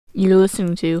You're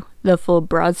listening to The Full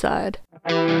Broadside.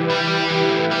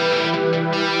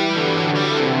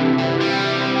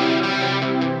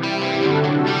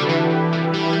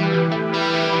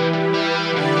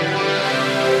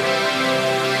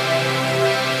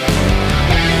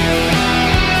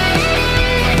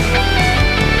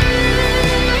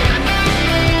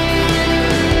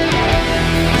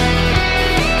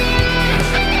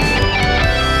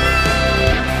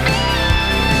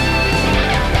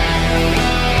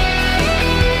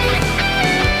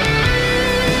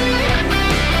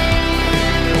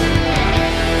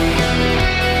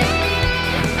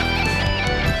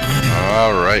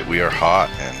 All right, we are hot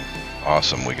and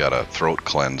awesome. We got a throat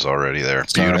cleanse already there.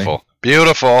 Sorry. Beautiful.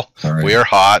 Beautiful. Sorry. We are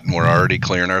hot and we're already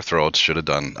clearing our throats. Should have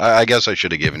done. I guess I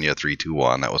should have given you a 3, 2,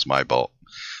 1. That was my fault.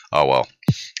 Oh, well.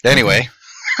 Anyway,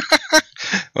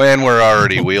 when we're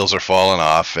already, wheels are falling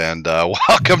off. And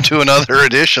welcome to another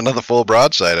edition of the Full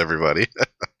Broadside, everybody.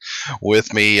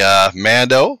 With me,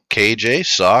 Mando, KJ,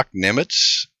 Sock,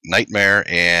 Nimitz, Nightmare,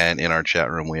 and in our chat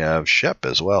room we have Shep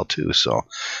as well, too. So,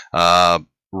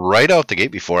 right out the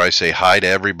gate, before I say hi to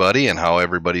everybody and how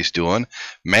everybody's doing,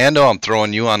 Mando, I'm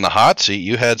throwing you on the hot seat.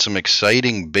 You had some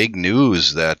exciting big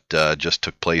news that just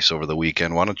took place over the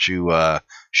weekend. Why don't you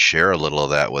share a little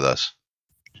of that with us?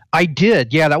 I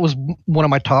did. Yeah, that was one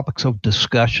of my topics of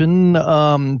discussion,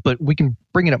 but we can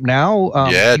bring it up now.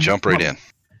 Yeah, jump right in.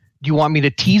 Do you want me to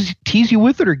tease you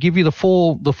with it or give you the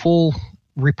full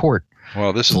report?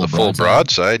 Well, this is the full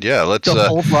broadside. Yeah, let's. The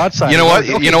full broadside. You know what?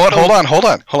 Okay, You know what? Hold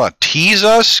on. Tease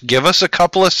us. Give us a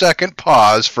couple of second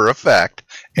pause for effect,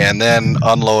 and then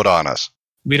unload on us.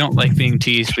 We don't like being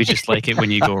teased. We just like it when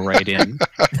you go right in.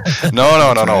 No.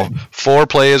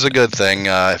 Foreplay is a good thing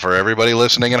for everybody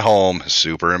listening at home.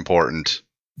 Super important.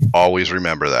 Always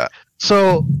remember that.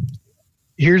 So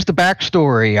here's the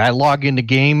backstory. I log into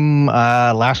game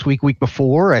last week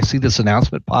before. I see this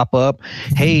announcement pop up.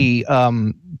 Hey,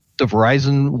 the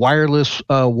Verizon Wireless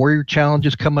Warrior Challenge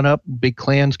is coming up. Big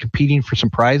clans competing for some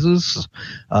prizes,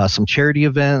 some charity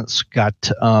events.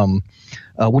 Got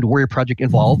Wounded Warrior Project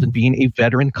involved in being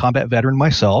a combat veteran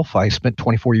myself. I spent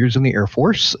 24 years in the Air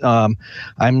Force. I'm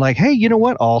like, hey, you know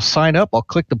what? I'll sign up. I'll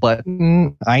click the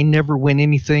button. I never win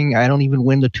anything. I don't even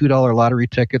win the $2 lottery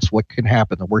tickets. What can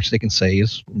happen? The worst they can say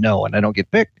is no, and I don't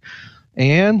get picked.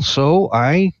 And so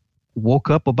I woke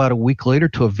up about a week later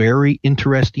to a very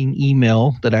interesting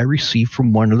email that I received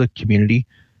from one of the community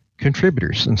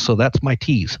contributors. And so that's my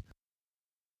tease.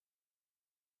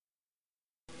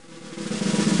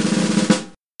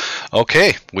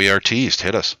 Okay, we are teased.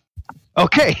 Hit us.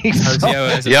 Okay.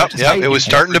 Yep. It was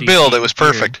starting to build. It was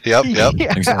perfect. Yep. Yeah,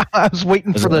 Yep. I was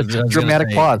waiting for the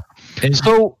dramatic pause.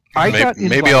 So I got invited.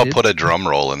 Maybe I'll put a drum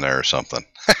roll in there or something.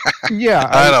 Yeah.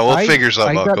 I don't know. We'll figure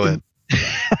something out. Go ahead.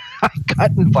 I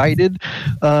got invited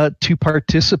to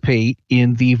participate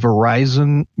in the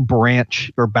Verizon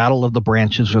branch or Battle of the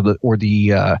Branches or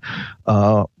the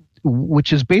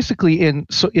which is basically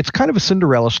so it's kind of a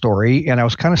Cinderella story, and I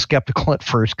was kind of skeptical at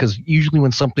first because usually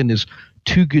when something is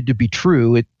too good to be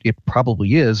true, it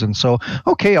probably is. And so,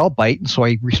 okay, I'll bite. And so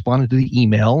I responded to the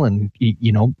email and,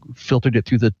 filtered it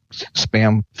through the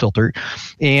spam filter.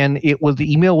 And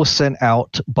the email was sent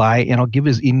out by, and I'll give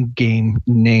his in-game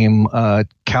name,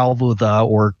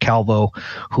 Calvo,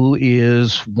 who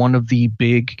is one of the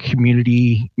big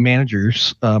community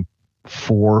managers,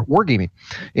 for Wargaming,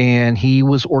 and he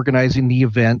was organizing the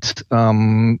event,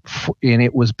 and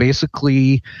it was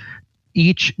basically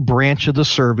each branch of the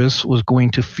service was going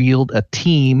to field a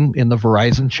team in the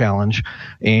Verizon Challenge,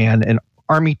 and an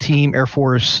Army team, Air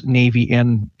Force, Navy,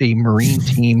 and a Marine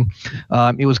team.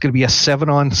 It was going to be a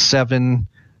 7-on-7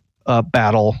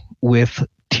 battle with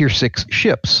Tier 6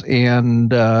 ships,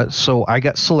 and so I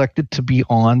got selected to be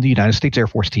on the United States Air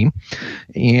Force team,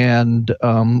 and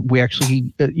we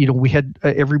actually, we had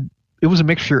it was a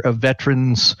mixture of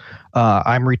veterans.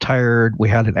 I'm retired. We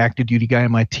had an active duty guy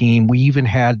on my team. We even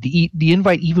had the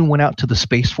invite even went out to the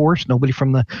Space Force. Nobody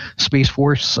from the Space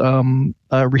Force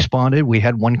responded. We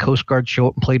had one Coast Guard show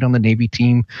up and played on the Navy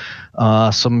team,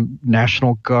 some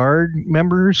National Guard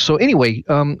members. So anyway,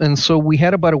 and so we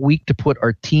had about a week to put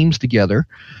our teams together.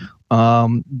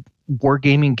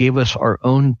 Wargaming gave us our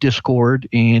own Discord,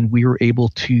 and we were able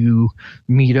to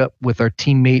meet up with our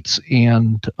teammates.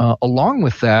 And along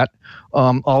with that,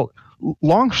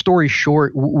 long story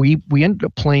short, we ended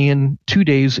up playing 2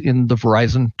 days in the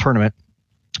Verizon tournament.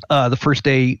 The first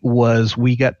day was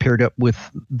we got paired up with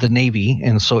the Navy,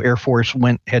 and so Air Force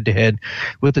went head-to-head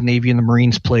with the Navy, and the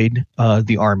Marines played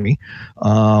the Army.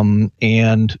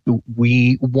 And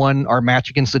we won our match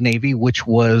against the Navy, which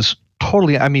was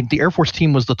totally, the Air Force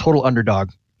team was the total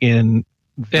underdog in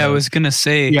Yeah, I was going to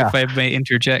say, Yeah. if I may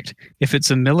interject, if it's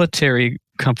a military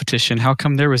competition, how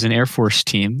come there was an Air Force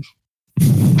team?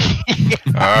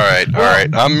 All right.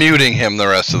 I'm muting him the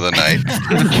rest of the night.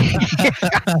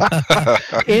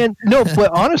 And no,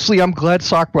 but honestly, I'm glad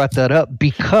Sock brought that up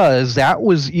because that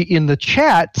was in the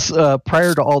chats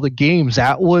prior to all the games.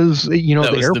 That was, That the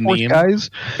was Air the Force meme. guys.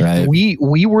 Right.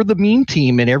 We were the meme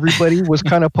team, and everybody was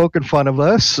kind of poking fun of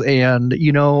us. And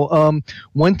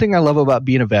one thing I love about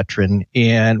being a veteran,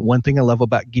 and one thing I love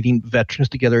about getting veterans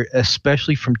together,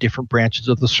 especially from different branches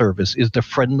of the service, is the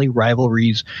friendly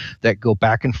rivalries that go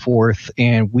back and forth.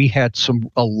 And we had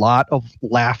a lot of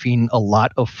laughing, a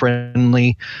lot of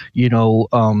friendly,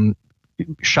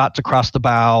 shots across the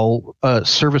bow,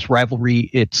 service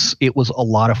rivalry. It was a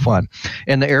lot of fun.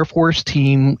 And the Air Force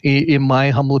team, in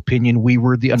my humble opinion, we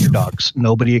were the underdogs.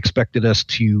 Nobody expected us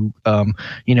to,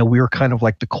 we were kind of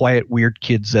like the quiet, weird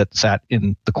kids that sat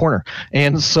in the corner.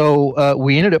 And so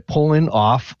we ended up pulling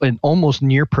off an almost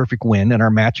near perfect win in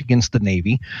our match against the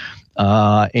Navy.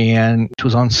 And it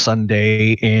was on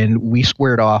Sunday, and we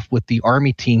squared off with the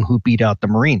Army team who beat out the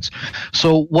Marines.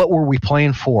 So what were we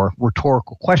playing for?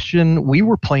 Rhetorical question. We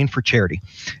were playing for charity,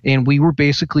 and we were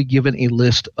basically given a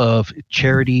list of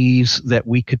charities that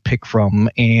we could pick from.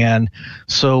 And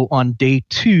so on day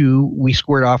 2, we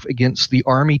squared off against the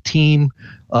Army team,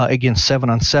 against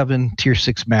 7-on-7 tier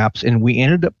 6 maps, and we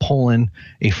ended up pulling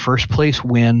a first place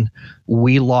win.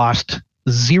 We lost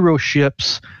 0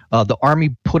 ships. The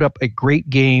Army put up a great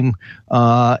game,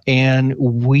 and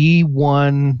we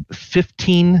won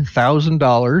 $15,000.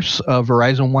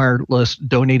 Verizon Wireless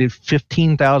donated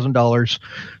 $15,000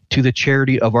 to the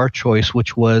charity of our choice,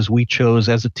 which we chose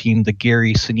as a team the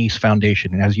Gary Sinise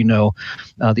Foundation. And as you know,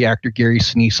 the actor Gary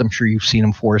Sinise, I'm sure you've seen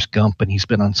him, Forrest Gump, and he's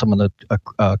been on some of the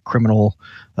criminal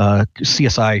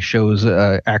CSI shows.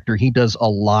 Actor, he does a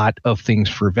lot of things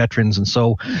for veterans, and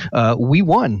so we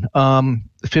won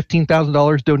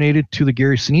 $15,000 donated to the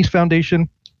Gary Sinise Foundation.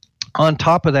 On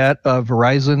top of that,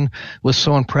 Verizon was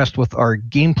so impressed with our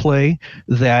gameplay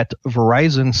that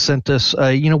Verizon sent us,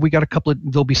 we got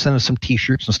they'll be sending us some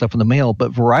t-shirts and stuff in the mail,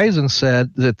 but Verizon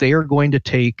said that they are going to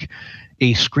take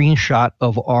a screenshot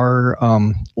of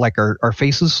our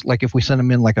faces, like if we send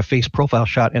them in like a face profile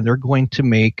shot, and they're going to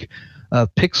make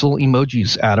pixel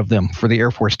emojis out of them for the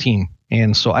Air Force team.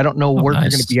 And so I don't know where they're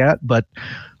going to be at, but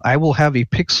I will have a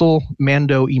pixel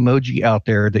Mando emoji out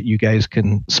there that you guys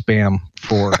can spam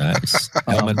for. Nice.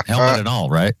 Helmet and all,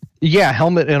 right? Yeah,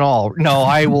 helmet and all. No,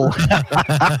 I will.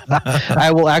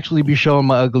 I will actually be showing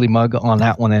my ugly mug on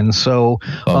that one. And so,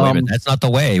 wait a minute, that's not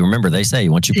the way. Remember, they say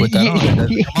once you put that on, it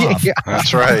doesn't come off. Yeah.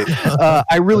 That's right.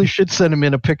 I really should send him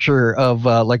in a picture of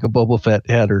like a Boba Fett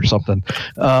head or something.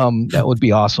 That would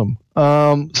be awesome.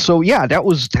 So yeah, that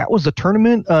was the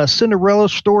tournament. Cinderella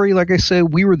story. Like I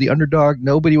said, we were the underdog.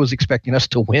 Nobody was expecting us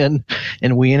to win,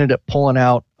 and we ended up pulling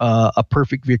out a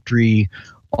perfect victory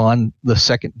on the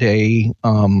second day.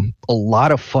 A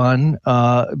lot of fun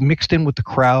mixed in with the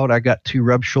crowd. I got to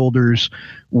rub shoulders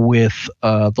with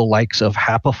the likes of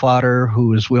Happa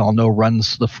who, as we all know,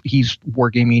 he's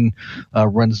Wargaming,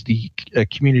 runs the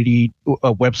community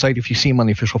website. If you see him on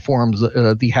the official forums,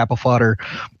 the Happa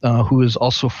who is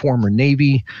also former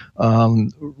Navy,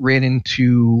 ran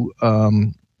into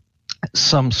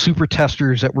some super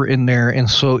testers that were in there, and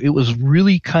so it was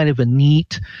really kind of a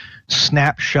neat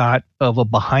snapshot of a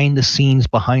behind the scenes,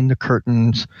 behind the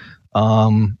curtains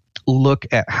look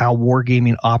at how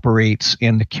wargaming operates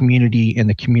and the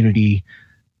community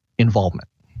involvement.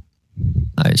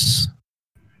 Nice.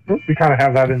 We kind of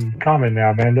have that in common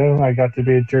now, Mando. I got to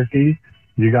be a turkey.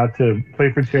 You got to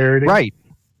play for charity. Right.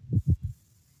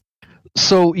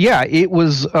 So yeah, it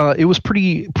was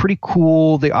pretty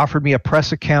cool. They offered me a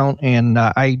press account, and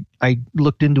I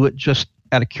looked into it just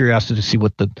out of curiosity to see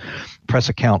what the press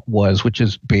account was, which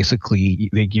is basically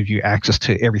they give you access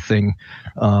to everything,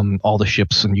 all the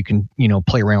ships, and you can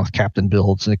play around with captain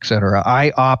builds, etc.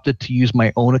 I opted to use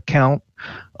my own account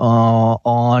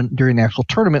during the actual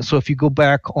tournament. So if you go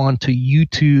back onto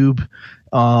YouTube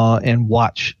and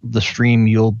watch the stream,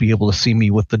 you'll be able to see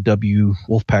me with the W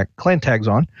Wolfpack clan tags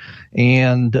on.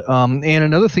 And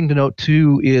another thing to note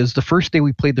too is the first day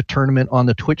we played the tournament on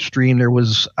the Twitch stream, there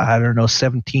was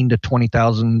 17 to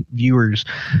 20,000 viewers,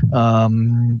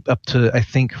 up to I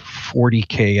think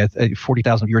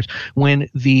 40,000 viewers. When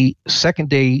the second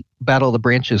day Battle of the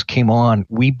Branches came on,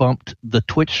 the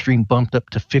Twitch stream bumped up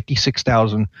to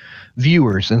 56,000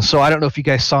 viewers. And so I don't know if you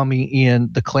guys saw me in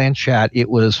the clan chat. It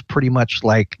was pretty much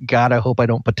like, God, I hope I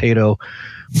don't potato.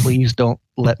 Please don't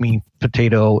let me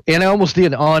potato, and I almost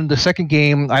did on the second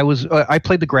game. I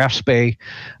played the Graf Spey,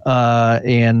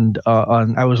 and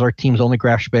I was our team's only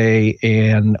Graf Spey,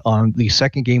 and on the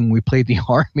second game we played the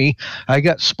Army. I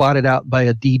got spotted out by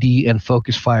a DD and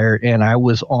focus fire, and I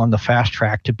was on the fast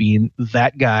track to being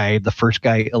that guy, the first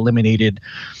guy eliminated.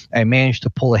 I managed to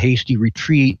pull a hasty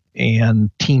retreat and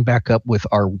team back up with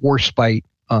our Warspite,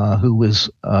 who was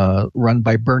run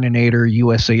by Burninator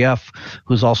USAF,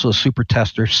 who's also a super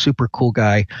tester, super cool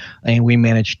guy. And we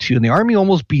managed to, and the Army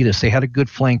almost beat us. They had a good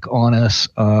flank on us.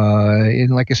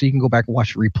 And like I said, you can go back and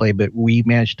watch the replay, but we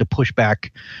managed to push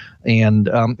back. And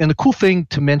the cool thing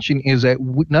to mention is that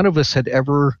none of us had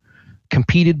ever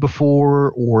competed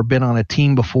before or been on a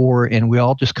team before, and we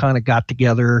all just kind of got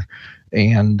together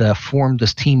and formed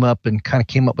this team up and kind of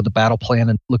came up with a battle plan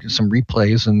and looked at some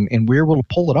replays, and we were able to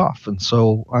pull it off. And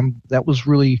so that was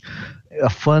really a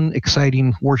fun,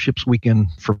 exciting Warships weekend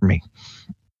for me.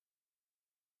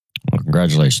 Well,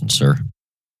 congratulations, sir.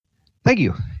 Thank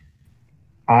you.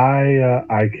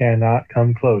 I cannot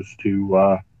come close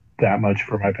to that much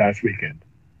for my past weekend.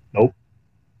 Nope.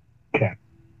 Can't.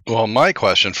 Well, my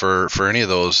question for any of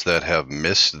those that have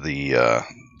missed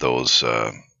those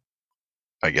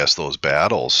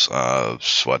battles,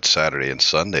 Saturday and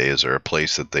Sunday, is there a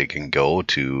place that they can go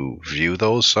to view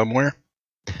those somewhere?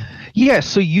 Yeah,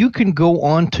 so you can go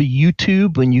on to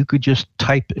YouTube and you could just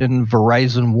type in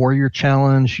Verizon Warrior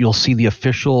Challenge. You'll see the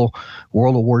official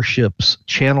World of Warships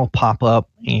channel pop up,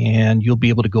 and you'll be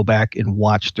able to go back and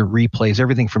watch the replays,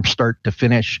 everything from start to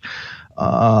finish.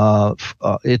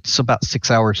 It's about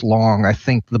 6 hours long. I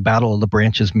think the Battle of the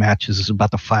Branches matches is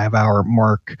about the 5-hour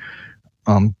mark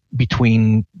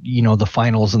between the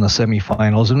finals and the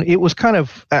semifinals. And it was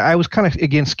I was kind of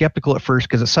again skeptical at first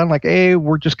because it sounded like, hey,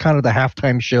 we're just kind of the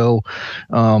halftime show.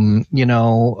 We're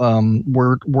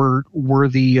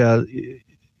the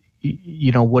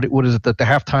what is it, that the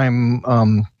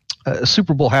halftime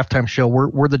Super Bowl halftime show,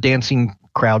 we're the dancing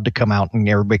crowd to come out and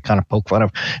everybody kind of poke fun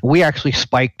of. We actually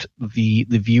spiked the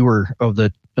viewers of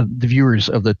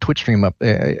the Twitch stream up.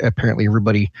 Apparently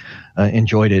everybody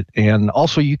enjoyed it. And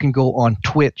also you can go on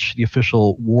Twitch, the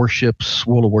official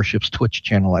World of Warships Twitch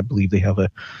channel. I believe they have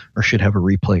should have a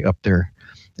replay up there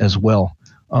as well.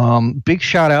 Big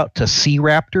shout out to Sea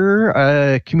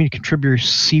Raptor, community contributor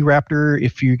Sea Raptor.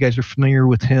 If you guys are familiar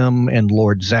with him and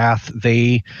Lord Zath,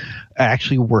 they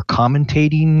actually were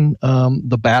commentating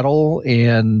the battle,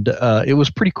 and it was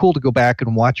pretty cool to go back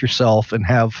and watch yourself and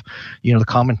have the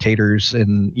commentators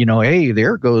and hey,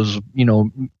 there goes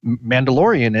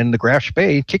Mandalorian and the Graf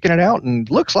Spey kicking it out, and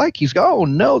looks like he's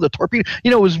the torpedo.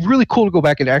 It was really cool to go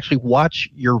back and actually watch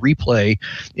your replay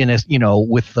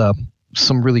with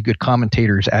some really good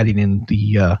commentators adding in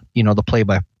the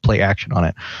play-by-play action on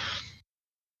it.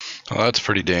 Well, that's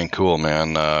pretty dang cool,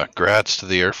 man. Grats to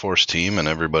the Air Force team and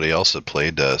everybody else that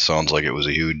played. Sounds like it was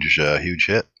a huge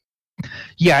hit.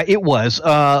 Yeah, it was.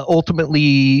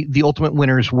 Ultimately, the ultimate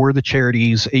winners were the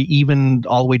charities, even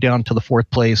all the way down to the fourth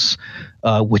place,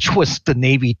 which was the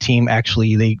Navy team.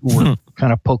 Actually, they were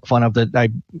kind of poke fun of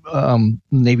that.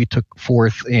 Navy took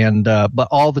fourth, and but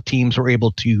all the teams were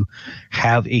able to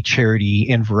have a charity,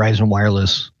 and Verizon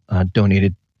Wireless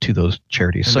donated to those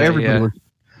charities. So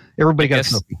everybody got a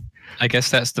trophy. I guess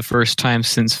that's the first time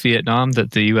since Vietnam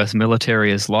that the U.S.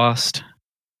 military has lost.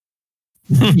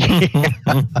 Thought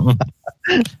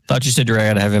you said you were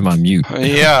going to have him on mute.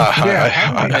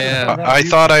 I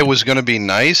thought I was going to be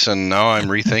nice, and now I'm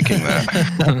rethinking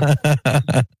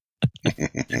that.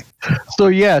 So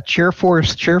yeah, Chair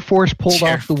Force pulled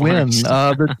off the win.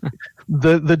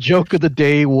 The joke of the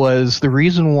day was the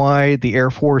reason why the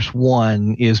Air Force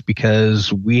won is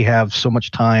because we have so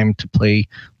much time to play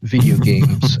video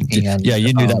games. And yeah,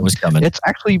 you knew that was coming. It's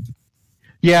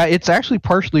actually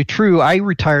partially true. I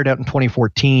retired out in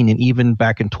 2014, and even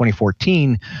back in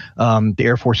 2014, the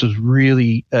Air Force is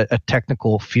really a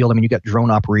technical field. I mean, you got drone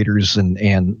operators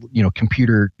and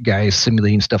computer guys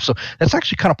simulating stuff. So that's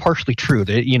actually kind of partially true.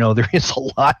 That there is a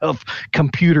lot of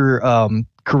computer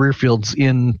career fields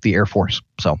in the Air Force.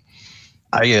 So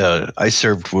I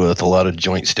served with a lot of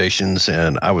joint stations,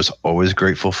 and I was always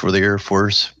grateful for the Air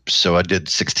Force. So I did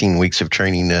 16 weeks of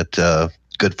training at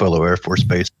Goodfellow Air Force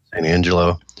Base in San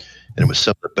Angelo, and it was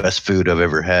some of the best food I've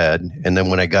ever had. And then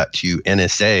when I got to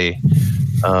NSA,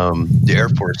 the Air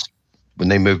Force, when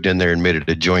they moved in there and made it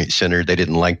a joint center, they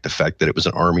didn't like the fact that it was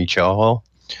an Army chow hall.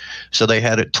 So they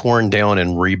had it torn down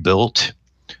and rebuilt,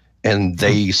 and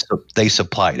they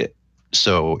supplied it.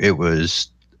 So it was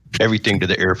everything to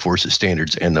the Air Force's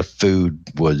standards, and the food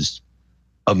was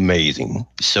amazing.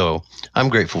 So I'm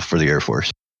grateful for the Air Force.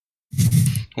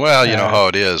 Well, you know how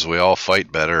it is. We all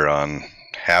fight better on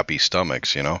happy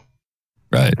stomachs, you know.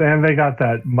 Right. And they got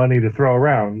that money to throw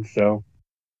around, so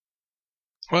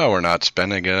Well, we're not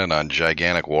spending it on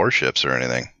gigantic warships or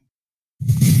anything.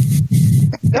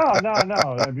 no.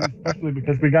 I mean, especially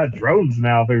because we got drones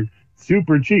now; they're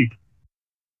super cheap.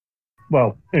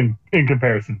 Well, in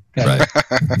comparison, Right.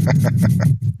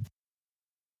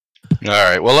 All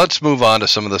right. Well, let's move on to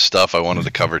some of the stuff I wanted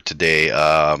to cover today.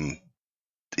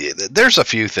 There's a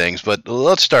few things, but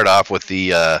let's start off with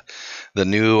the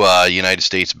new United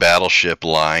States battleship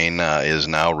line is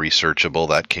now researchable.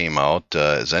 That came out.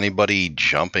 Is anybody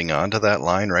jumping onto that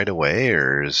line right away,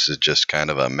 or is it just kind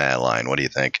of a meh line? What do you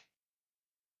think?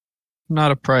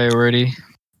 Not a priority.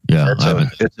 Yeah.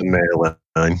 It's a male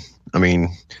line. I mean,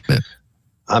 Yeah.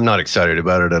 I'm not excited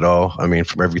about it at all. I mean,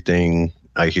 from everything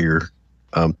I hear,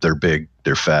 they're big,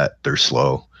 they're fat, they're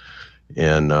slow,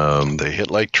 and They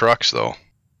hit like trucks, though.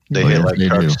 they Oh, hit yeah, like they do.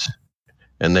 trucks,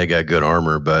 and they got good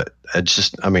armor. But it's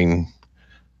just, I mean,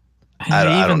 I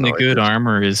Even don't the know. good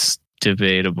armor is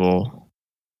debatable.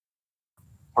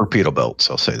 torpedo belts.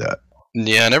 I'll say that.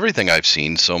 Yeah, and everything I've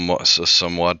seen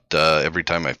somewhat every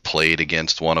time I've played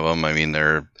against one of them, I mean,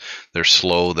 they're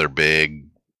slow, they're big,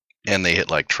 and they hit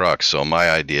like trucks. So my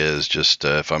idea is just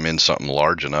if I'm in something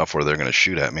large enough where they're going to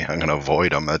shoot at me, I'm going to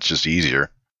avoid them. That's just easier.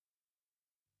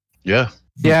 Yeah.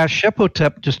 Yeah,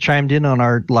 Shepotep just chimed in on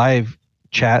our live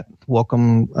chat.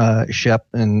 Welcome, Shep,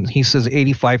 and he says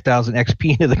 85,000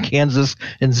 XP into the Kansas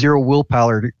and zero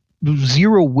willpower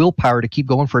to keep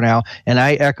going for now. And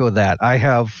I echo that. I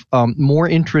have more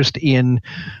interest in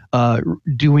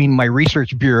doing my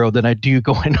research bureau than I do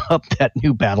going up that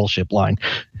new battleship line.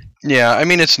 Yeah, I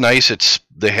mean, it's nice.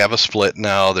 They have a split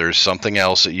now. There's something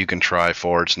else that you can try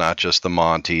for. It's not just the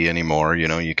Monty anymore. You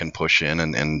know, you can push in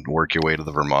and work your way to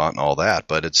the Vermont and all that.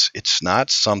 But it's not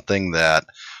something that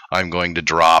I'm going to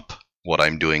drop what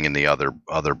I'm doing in the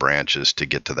other branches to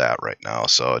get to that right now.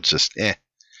 So it's just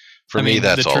For me,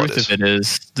 that's all it is.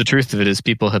 The truth of it is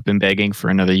people have been begging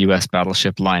for another U.S.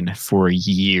 battleship line for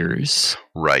years.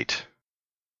 Right.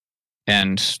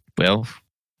 And, well,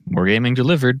 Wargaming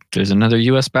delivered. There's another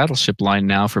U.S. battleship line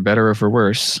now, for better or for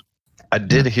worse. I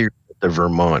did hear that the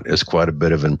Vermont is quite a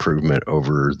bit of improvement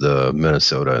over the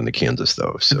Minnesota and the Kansas,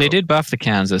 though. So They did buff the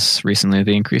Kansas recently.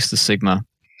 They increased the Sigma.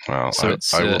 Well, So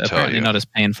it's I will tell apparently you. not as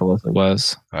painful as it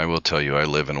was. I will tell you, I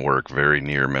live and work very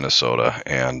near Minnesota,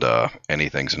 and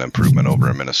anything's an improvement over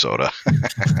in Minnesota.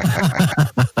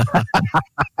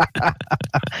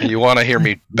 You want to hear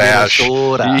me bash?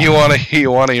 Minnesota. You want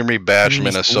to hear me bash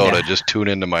Minnesota. Minnesota? Just tune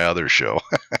into my other show.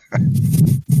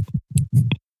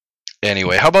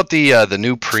 Anyway, how about the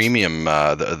new premium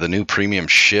the new premium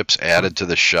ships added to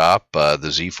the shop, the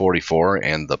Z44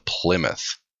 and the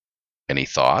Plymouth? Any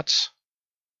thoughts?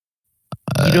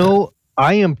 You know,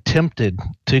 I am tempted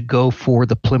to go for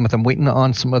the Plymouth. I'm waiting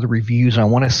on some other reviews, and I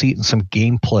want to see it in some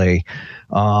gameplay.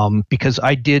 Because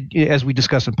I did, as we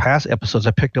discussed in past episodes,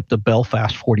 I picked up the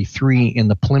Belfast 43, and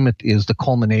the Plymouth is the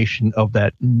culmination of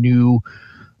that new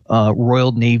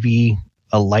Royal Navy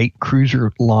light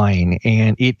cruiser line,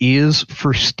 and it is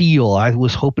for steel. I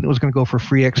was hoping it was going to go for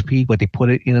free XP, but they put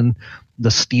it in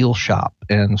the steel shop,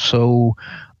 and so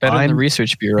Better than the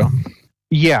Research Bureau.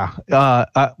 yeah.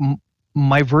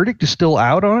 My verdict is still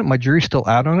out on it. My jury's still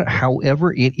out on it.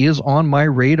 However, it is on my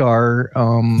radar.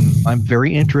 I'm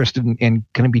very interested and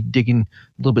going to be digging a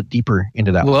little bit deeper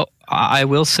into that. Well, I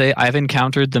will say I've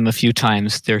encountered them a few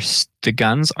times. The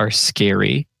guns are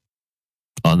scary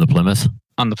On the Plymouth?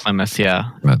 on the Plymouth, yeah.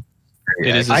 Right.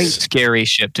 It is a scary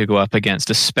ship to go up against,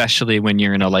 especially when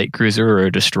you're in a light cruiser or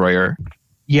a destroyer.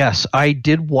 Yes, I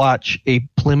did watch a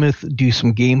Plymouth do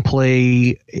some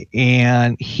gameplay,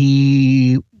 and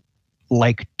he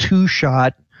like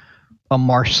two-shot a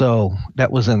Marceau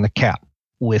that was in the cap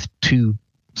with 2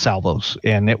 salvos,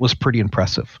 and it was pretty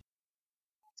impressive.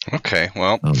 Okay,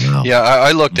 well, Oh, wow. yeah,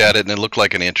 I looked at it and it looked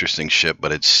like an interesting ship,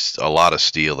 but it's a lot of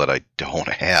steel that I don't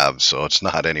have, so it's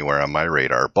not anywhere on my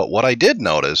radar. But what I did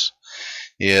notice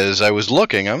is I was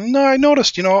looking, I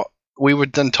noticed, we were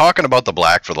then talking about the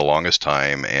black for the longest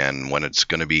time and when it's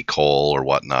going to be coal or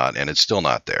whatnot, and it's still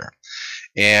not there.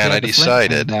 And Yeah, I the Flint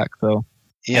decided, came back, though.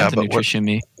 yeah, And the but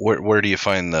Nutrishimi. where do you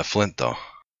find the flint, though?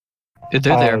 They're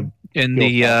there in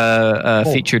the Coal.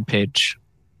 featured page.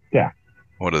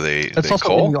 What are they? That's they also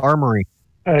coal? in the armory.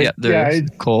 Yeah, there's it's,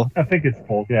 coal. I think it's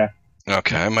coal. Yeah.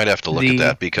 Okay, I might have to look The- at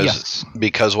that because Yes.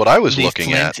 what I was The looking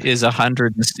Flint at. is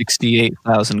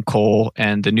 168,000 coal,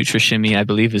 and the Nutrishimi, I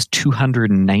believe, is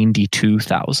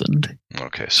 292,000.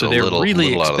 Okay, So so they're a little, really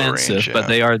little out of the expensive, range, but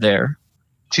they are there.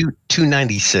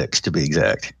 296 to be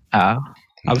exact. I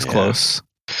was Yeah. close.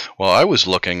 Well, I was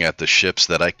looking at the ships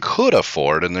that I could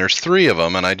afford, and there's 3 of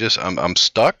them, and I'm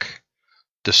stuck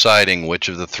deciding which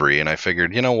of the 3, and I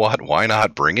figured, you know what, why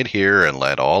not bring it here and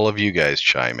let all of you guys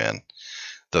chime in.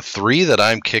 The 3 that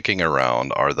I'm kicking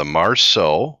around are the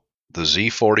Marceau, the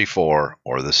Z44,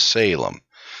 or the Salem.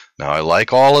 Now, I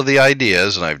like all of the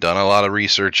ideas, and I've done a lot of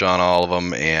research on all of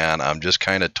them, and I'm just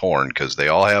kind of torn because they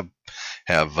all have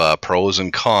pros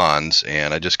and cons,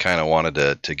 and I just kind of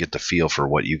wanted to get the feel for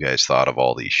what you guys thought of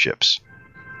all these ships.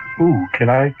 Ooh, can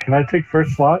I take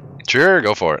first slot? Sure,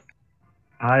 go for it.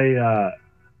 I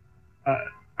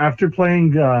after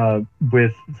playing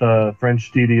with the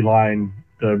French DD line,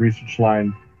 the research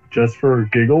line, just for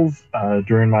giggles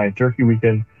during my Turkey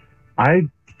weekend, I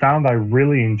found I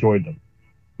really enjoyed them.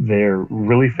 They're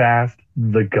really fast.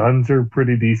 The guns are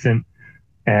pretty decent,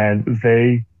 and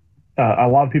they. A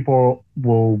lot of people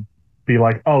will be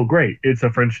like, "Oh, great, it's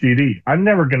a French DD. I'm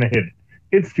never going to hit it.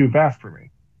 It's too fast for me."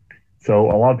 So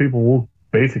a lot of people will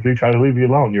basically try to leave you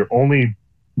alone. Your only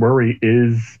worry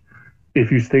is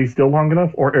if you stay still long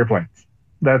enough or airplanes.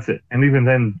 That's it. And even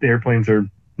then, the airplanes are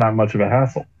not much of a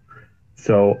hassle.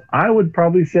 So I would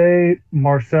probably say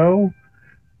Marceau.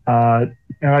 And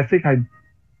I think I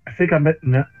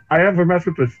ever messed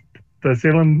with the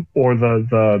Salem or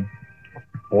the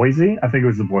Boise. I think it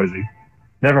was the Boise.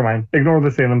 Never mind. Ignore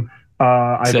the Salem.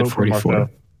 I vote for Marceau.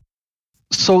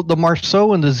 So the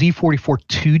Marceau and the Z44,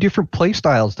 2 different play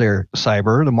styles there,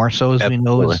 Cyber. The Marceau, as we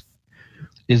know,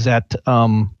 is that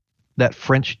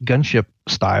French gunship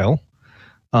style.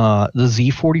 The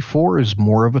Z44 is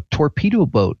more of a torpedo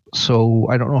boat. So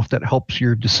I don't know if that helps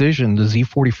your decision. The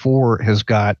Z44 has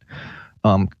got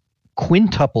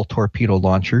quintuple torpedo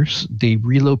launchers. They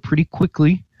reload pretty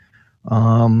quickly.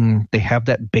 They have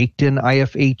that baked-in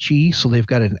IFHE, so they've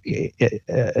got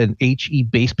an HE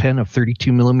base pen of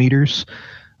 32 millimeters,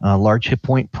 large hit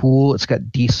point pool. It's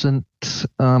got decent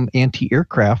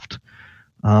anti-aircraft.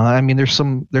 I mean, there's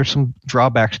some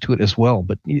drawbacks to it as well.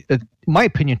 But in my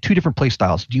opinion, 2 different play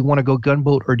styles. Do you want to go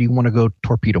gunboat or do you want to go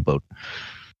torpedo boat?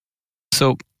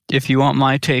 So, if you want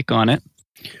my take on it,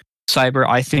 Cyber,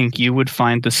 I think you would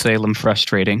find the Salem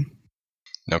frustrating.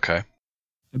 Okay.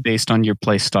 Based on your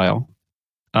play style.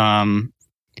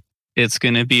 It's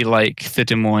going to be like the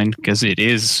Des Moines because it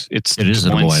is Des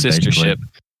Moines sister basically. ship.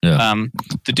 Yeah.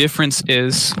 The difference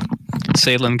is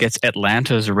Salem gets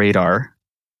Atlanta's radar.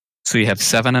 So you have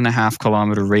 7.5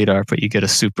 kilometer radar, but you get a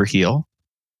super heel.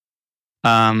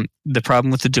 The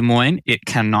problem with the Des Moines, it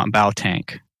cannot bow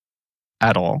tank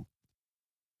at all.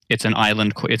 It's an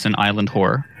island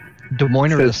whore. Des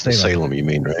Moines or the Salem? Salem, you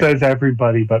mean, right? Says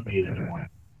everybody but me. Des Moines.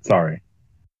 Sorry.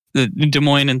 The Des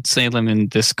Moines and Salem in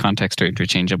this context are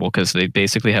interchangeable because they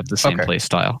basically have the same play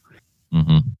style.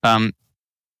 Mm-hmm.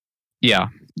 Yeah,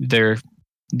 the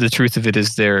truth of it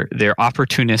is they're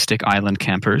opportunistic island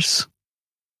campers.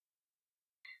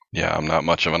 Yeah, I'm not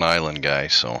much of an island guy,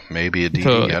 so maybe a DD.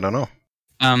 So, I don't know.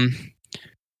 And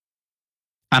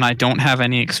I don't have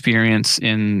any experience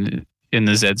in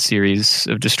the Z series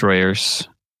of destroyers.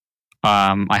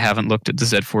 I haven't looked at the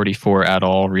Z44 at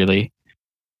all, really.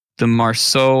 The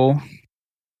Marceau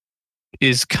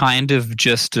is kind of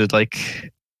just a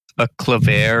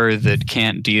Claver that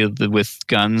can't deal with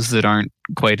guns that aren't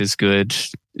quite as good.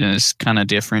 It's kind of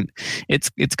different. It's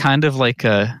kind of like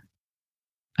an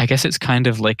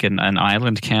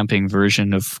island camping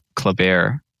version of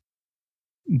Claver,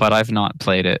 but I've not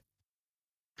played it.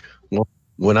 Well,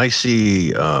 when I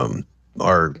see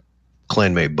our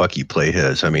clanmate Bucky play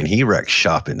his, I mean, he wrecks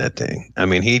shop in that thing. I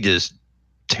mean, he just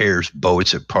tears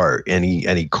boats apart, and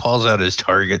he calls out his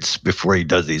targets before he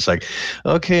does it. He's like,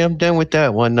 "Okay, I'm done with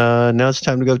that one. Now it's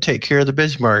time to go take care of the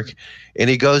Bismarck." And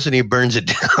he goes and he burns it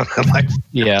down in like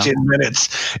 10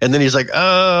 minutes. And then he's like,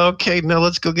 "Oh, okay, now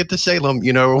let's go get the Salem."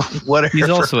 You know, whatever. He's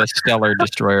also a stellar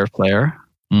destroyer player.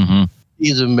 Mm-hmm.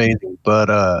 He's amazing, but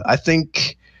I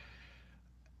think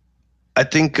I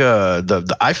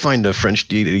find the French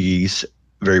DDs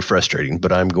very frustrating,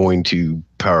 but I'm going to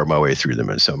power my way through them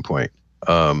at some point.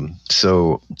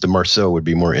 So the Marceau would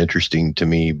be more interesting to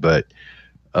me, but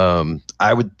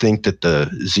I would think that the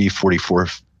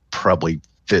Z44 probably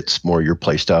fits more your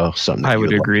playstyle. Something I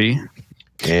would agree.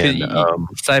 And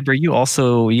Cyber,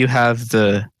 you have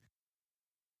the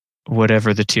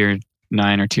whatever the tier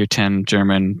 9 or tier 10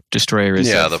 German destroyer is.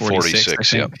 Yeah, the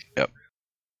 46. Yep.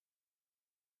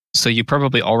 So you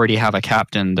probably already have a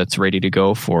captain that's ready to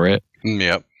go for it.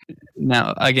 Yep.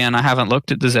 Now, again, I haven't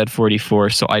looked at the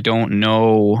Z44, so I don't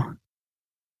know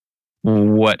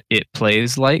what it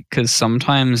plays like, because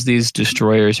sometimes these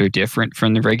destroyers are different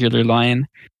from the regular line.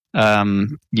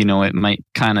 It might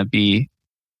kind of be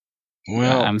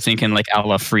Well, I'm thinking like a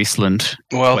la Friesland.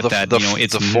 well, But that,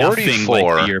 it's the nothing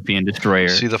 44. like the European destroyer.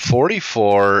 See, the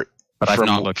 44. But I've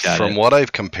not looked at from it. what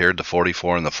I've compared the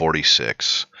 44 and the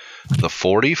 46, the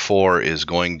 44 is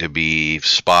going to be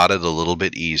spotted a little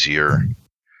bit easier.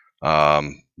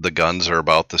 The guns are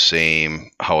about the same.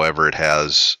 However, it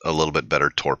has a little bit better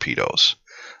torpedoes.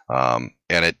 And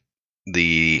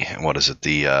the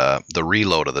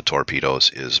reload of the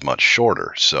torpedoes is much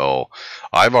shorter. So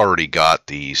I've already got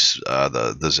these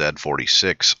the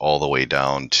Z46 all the way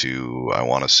down to, I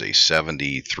want to say,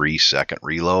 73 second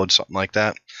reload, something like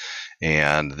that.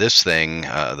 And this thing,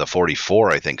 the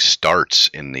 44, I think starts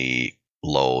in the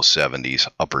low 70s,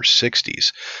 upper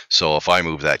 60s. So if I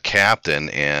move that captain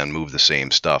and move the same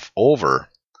stuff over,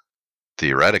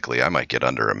 theoretically I might get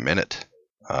under a minute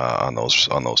on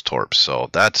those torps. So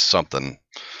that's something.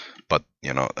 But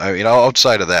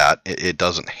outside of that, it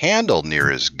doesn't handle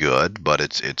near as good, but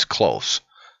it's close.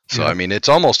 So I mean, it's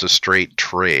almost a straight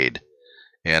trade,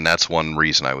 and that's one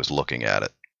reason I was looking at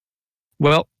it.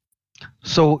 Well,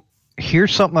 So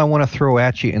here's something I want to throw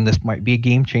at you, and this might be a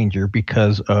game changer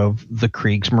because of the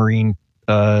Kriegsmarine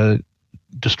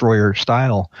destroyer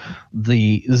style.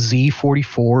 The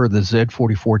Z44 or the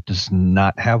Z44 does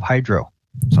not have hydro.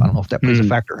 So I don't know if that plays a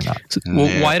factor or not.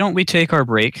 Why don't we take our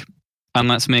break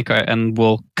and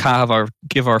we'll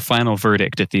give our final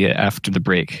verdict after the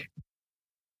break.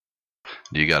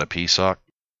 You got a PSOC?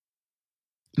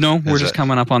 No, we're just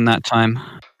coming up on that time.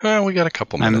 We got a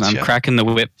couple minutes. I'm cracking the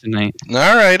whip tonight.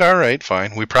 All right,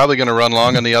 fine. We're probably going to run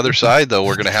long on the other side, though.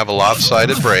 We're going to have a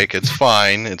lopsided break. It's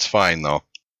fine, though.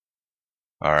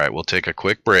 All right, we'll take a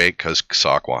quick break because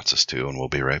Sock wants us to, and we'll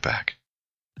be right back.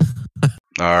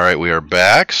 All right, we are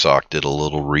back. Sock did a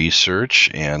little research,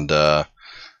 and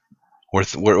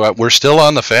we're still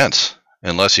on the fence.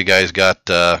 Unless you guys got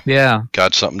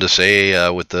something to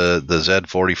say with the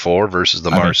Z44 versus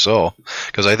the Marceau,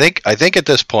 because I think at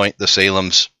this point the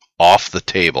Salem's off the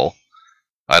table.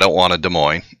 I don't want a Des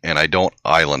Moines, and I don't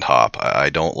island hop. I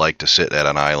don't like to sit at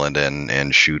an island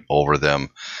and shoot over them.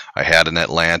 I had an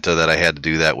Atlanta that I had to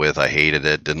do that with. I hated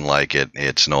it, didn't like it.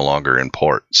 It's no longer in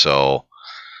port, so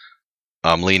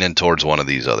I'm leaning towards one of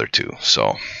these other two.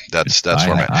 So that's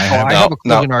where I'm at. I have a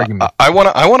closing argument. I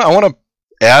want to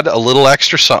add a little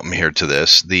extra something here to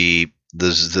this. The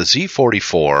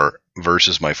Z44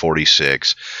 versus my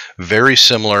 46, very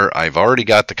similar. I've already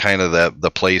got the kind of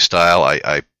the play style.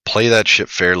 I play that ship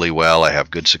fairly well. I have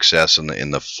good success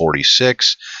in the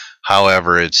 46.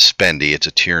 However, it's spendy. It's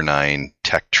a tier 9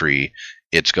 tech tree.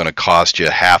 It's going to cost you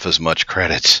half as much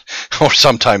credits, or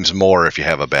sometimes more if you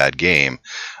have a bad game,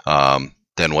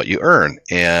 than what you earn.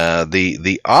 And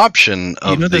the option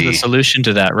of there's a solution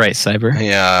to that, right, Cyber?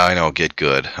 Yeah, I know. Get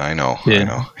good. I know.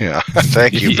 Yeah.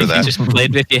 Thank you for that. If you just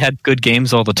played, if you had good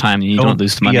games all the time, you don't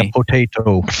lose money. Be a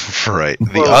potato. Right.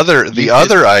 The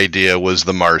other idea was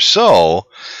the Marceau,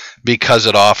 because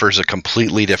it offers a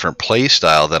completely different play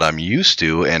style that I'm used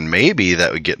to, and maybe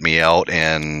that would get me out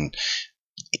and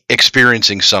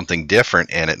experiencing something different,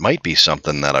 and it might be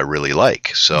something that I really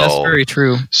like. So that's very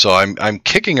true. So I'm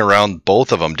kicking around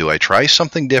both of them. Do I try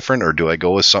something different, or do I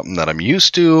go with something that I'm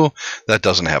used to that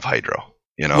doesn't have hydro?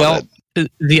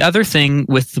 The other thing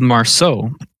with the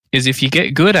Marceau is if you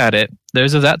get good at it,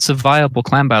 that's a viable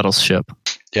clan battles ship.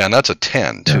 Yeah, and that's a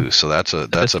 10 too. So that's a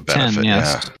benefit. 10,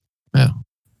 yes. Yeah.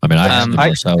 I mean,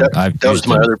 that was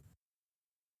my other.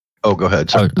 Oh, go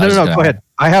ahead. No, go ahead.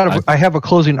 I have a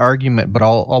closing argument, but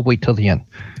I'll wait till the end.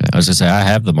 I was gonna say I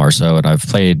have the Marceau, and I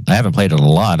haven't played it a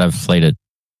lot. I've played it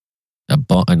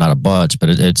not a bunch, but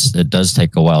it does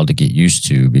take a while to get used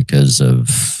to because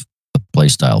of the play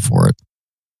style for it.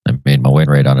 I mean, my win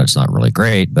rate on it's not really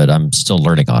great, but I'm still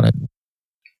learning on it.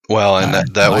 Well, and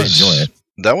I enjoy it.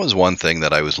 That was one thing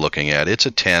that I was looking at. It's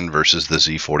a 10 versus the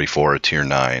Z44, a tier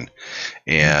 9,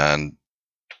 and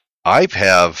I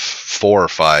have 4 or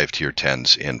 5 tier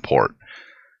 10s in port.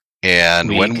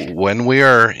 And when we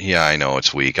are, I know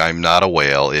it's weak. I'm not a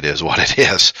whale. It is what it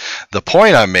is. The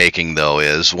point I'm making though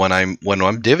is when I'm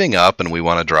divvying up and we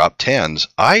want to drop 10s,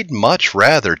 I'd much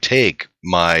rather take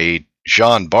my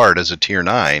Jean Bart as a tier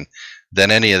 9 than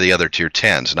any of the other tier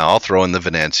 10s. Now I'll throw in the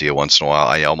Venencia once in a while.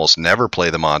 I almost never play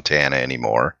the Montana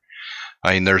anymore.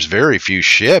 I mean, there's very few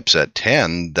ships at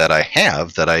 10 that I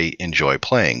have that I enjoy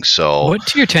playing. So, what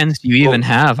tier 10s do you even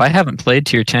have? I haven't played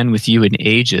tier 10 with you in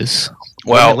ages.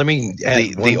 Well, let me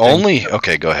add the only.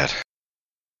 Okay, go ahead.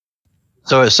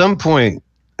 So at some point,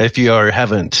 if you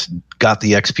haven't got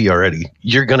the XP already,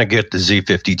 you're going to get the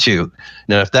Z52.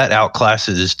 Now, if that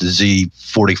outclasses the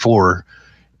Z44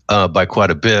 by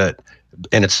quite a bit,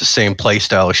 and it's the same play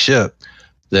style of ship,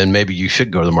 then maybe you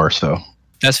should go to the Marceau.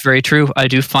 That's very true. I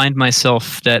do find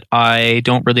myself that I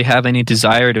don't really have any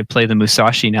desire to play the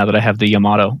Musashi now that I have the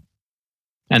Yamato.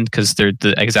 And because they're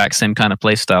the exact same kind of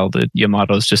playstyle, the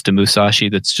Yamato is just a Musashi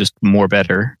that's just more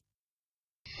better.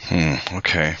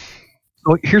 Okay.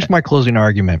 So here's my closing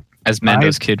argument. As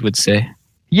Mando's kid would say.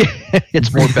 Yeah,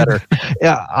 it's more better.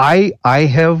 Yeah, I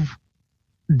have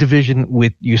division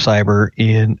with you, Cyber,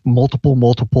 in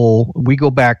multiple. We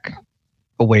go back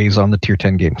a ways on the tier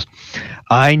 10 games.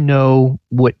 I know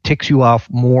what ticks you off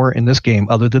more in this game,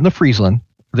 other than the Friesland.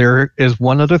 There is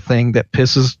one other thing that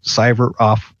pisses Cyber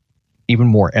off even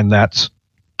more, and that's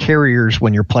carriers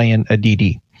when you're playing a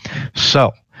DD.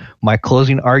 So my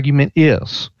closing argument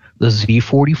is the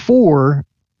Z44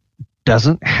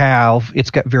 doesn't have, it's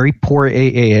got very poor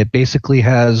AA. It basically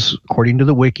has, according to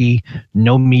the wiki,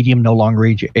 no medium, no long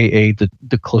range AA.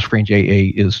 The close range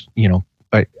AA is,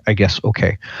 I guess,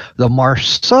 okay. The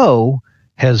Marceau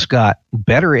has got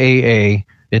better AA.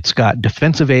 It's got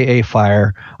defensive AA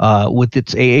fire. With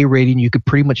its AA rating, you could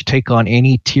pretty much take on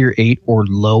any tier 8 or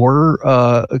lower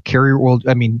carrier world.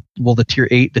 I mean, well, the tier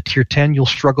 8, the tier 10, you'll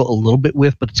struggle a little bit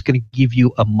with, but it's going to give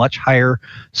you a much higher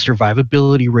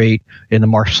survivability rate in the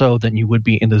Marceau than you would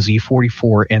be in the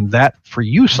Z44. And that, for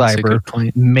you,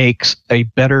 Cyber, makes a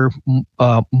better,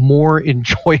 more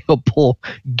enjoyable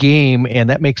game. And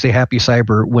that makes a happy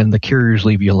Cyber when the carriers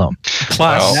leave you alone.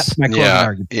 Plus, that's my closing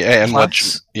argument.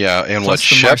 Yeah, and what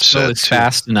Shep said is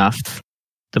fast enough.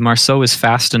 The Marceau is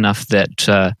fast enough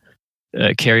that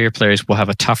carrier players will have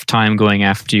a tough time going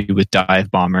after you with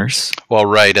dive bombers. Well,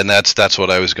 right, and that's what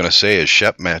I was going to say. Is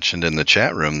Shep mentioned in the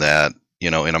chat room that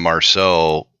in a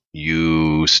Marceau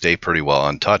you stay pretty well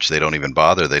untouched. They don't even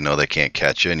bother. They know they can't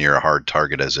catch you, and you're a hard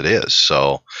target as it is.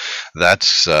 So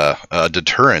that's a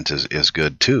deterrent is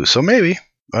good too. So maybe,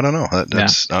 I don't know.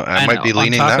 I might be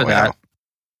leaning that way now.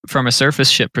 From a surface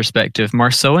ship perspective,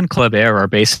 Marceau and Club Air are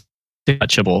basically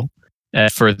touchable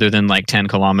at further than like 10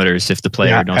 kilometers if the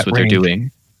player knows what they're doing.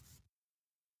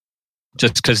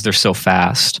 Just because they're so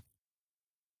fast.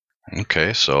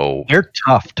 Okay, so they're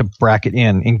tough to bracket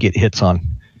in and get hits on.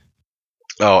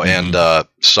 Oh, and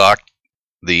Sock,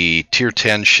 the tier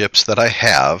 10 ships that I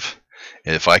have,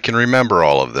 if I can remember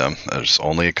all of them, there's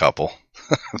only a couple.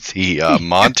 The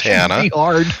Montana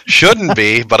shouldn't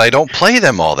be, but I don't play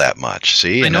them all that much.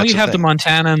 See, I know you have the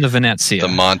Montana and the Venezia. The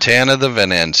Montana, the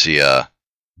Venezia,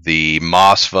 the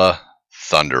Moskva,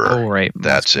 Thunderer. Oh, right.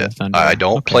 That's Moskva, it. Thunderer. I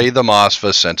don't play the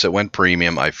Moskva since it went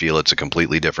premium. I feel it's a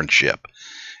completely different ship.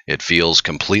 It feels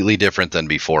completely different than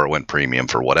before it went premium.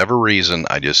 For whatever reason,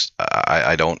 I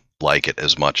don't like it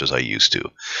as much as I used to.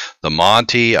 The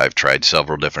Monty, I've tried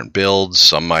several different builds.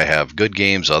 Some I have good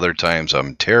games, other times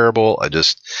I'm terrible.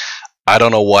 I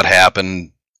don't know what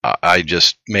happened.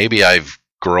 Maybe I've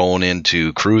grown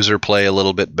into cruiser play a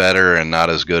little bit better and not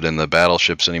as good in the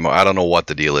battleships anymore. I don't know what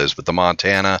the deal is, but the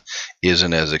Montana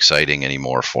isn't as exciting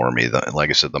anymore for me. Like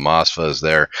I said, the Moskva is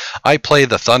there. I play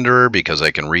the Thunderer because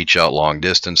I can reach out long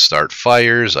distance, start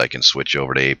fires. I can switch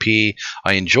over to AP.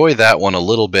 I enjoy that one a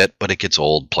little bit, but it gets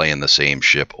old playing the same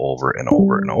ship over and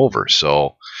over and over.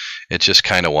 So it's just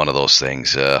kind of one of those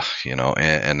things,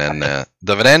 and then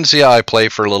the Venezia I play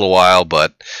for a little while,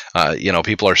 but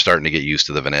people are starting to get used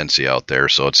to the Venezia out there,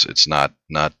 so it's not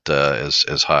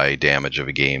as high damage of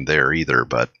a game there either.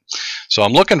 But so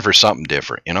I'm looking for something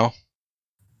different,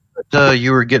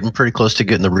 You were getting pretty close to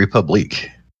getting the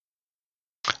Republic.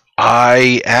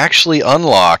 I actually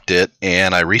unlocked it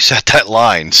and I reset that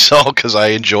line, because I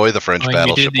enjoy the French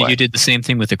battleship line. You did the same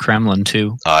thing with the Kremlin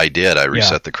too. I did. I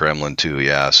reset the Kremlin too.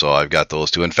 Yeah, so I've got those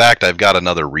two. In fact, I've got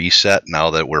another reset now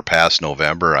that we're past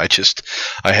November. I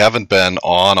haven't been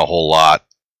on a whole lot.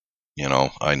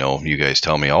 I know you guys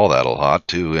tell me all that a lot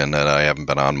too, and that I haven't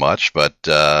been on much, but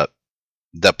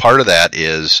that part of that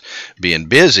is being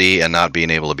busy and not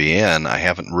being able to be in. I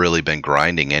haven't really been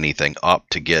grinding anything up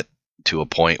to get to a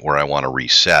point where I want to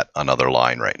reset another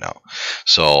line right now.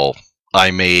 So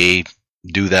I may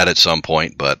do that at some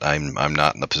point, but I'm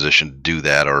not in the position to do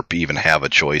that or even have a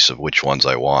choice of which ones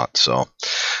I want. So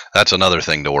that's another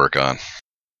thing to work on.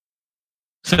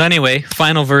 So anyway,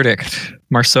 final verdict.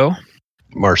 Marceau.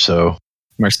 Marceau.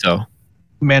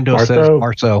 Mando says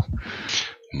Marceau.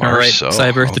 All right,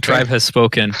 Cyber, okay. The tribe has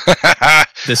spoken.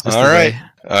 This is all right.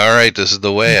 All right, this is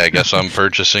the way. I guess I'm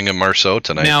purchasing a Marceau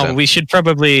tonight. Now then. we should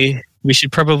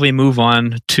probably move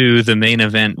on to the main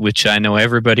event, which I know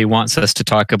everybody wants us to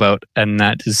talk about, and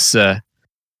that is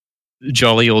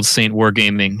jolly old Saint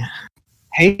Wargaming.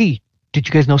 Hey, did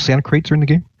you guys know Santa crates are in the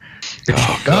game?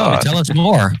 Oh, God. Tell us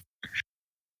more.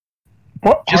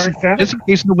 What Just, are Santa just in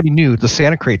case nobody knew, the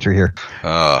Santa crates are here.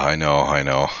 I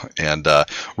know. And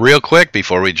real quick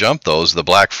before we jump those, the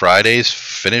Black Fridays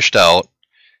finished out,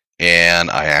 and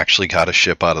I actually got a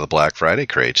ship out of the Black Friday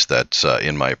crates that's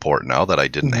in my port now that I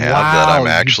didn't have that Wow, I'm you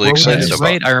actually broke excited it. about.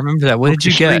 Right, I remember that. What did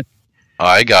you get?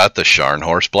 I got the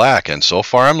Scharnhorst Black, and so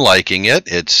far I'm liking it.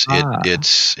 It's Ah.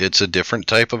 it's a different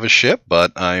type of a ship,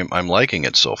 but I'm liking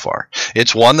it so far.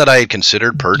 It's one that I had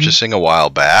considered purchasing a while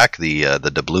back, the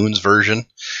doubloons version,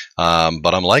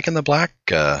 but I'm liking the Black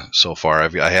so far.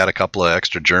 I had a couple of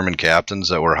extra German captains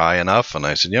that were high enough, and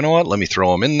I said, you know what, let me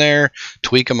throw them in there,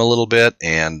 tweak them a little bit,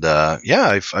 and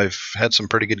I've had some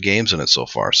pretty good games in it so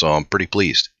far, so I'm pretty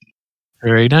pleased.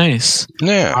 Very nice.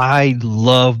 Yeah. I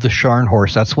love the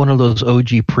Scharnhorst. That's one of those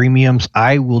OG premiums.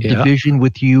 I will Yeah. division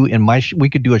with you, and we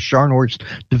could do a Scharnhorst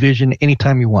division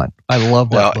anytime you want. I love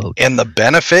that boat. And the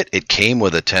benefit, it came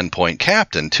with a 10-point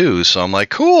captain too, so I'm like,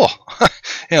 cool.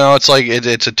 It's like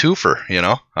it's a twofer.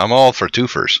 I'm all for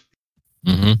twofers.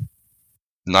 Mm-hmm.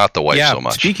 Not the wife Yeah, so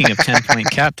much. speaking of 10-point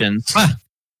captains,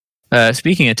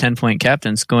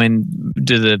 going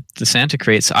to the Santa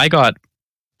crates, I got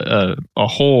a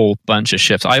whole bunch of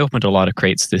ships. I opened a lot of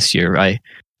crates this year. I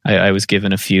was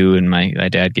given a few, and my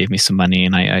dad gave me some money,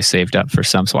 and I saved up for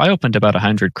some. So I opened about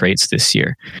 100 crates this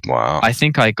year. Wow. I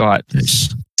think I got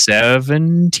Nice.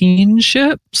 17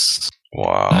 ships.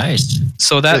 Wow. Nice.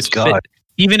 So that's Good God.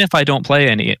 even if I don't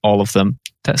play all of them,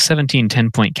 that's 17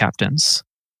 10-point captains.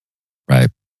 and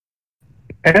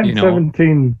you know.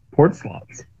 17 port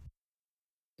slots.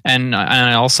 And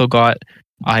I also got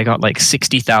like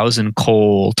 60,000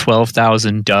 coal,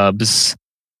 12,000 dubs.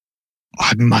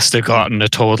 I must have gotten a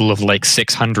total of like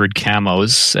 600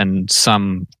 camos and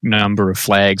some number of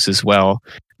flags as well.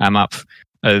 I'm up.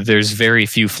 There's very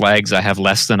few flags I have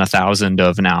less than 1,000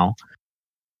 of now.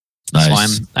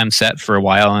 Nice. So I'm set for a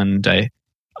while, and I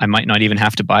might not even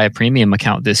have to buy a premium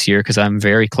account this year because I'm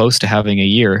very close to having a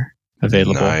year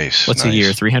available. Nice. What's nice. a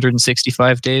year?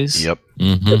 365 days? Yep.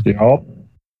 Mm-hmm. Yup.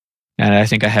 And I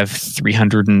think I have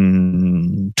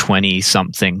 320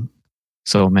 something.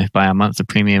 So by a month of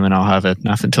premium, and I'll have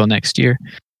enough until next year.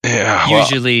 Yeah. Well,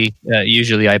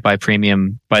 Usually I buy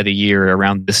premium by the year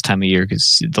around this time of year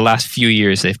because the last few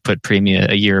years they've put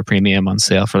a year of premium on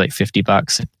sale for like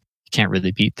 $50. You can't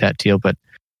really beat that deal, but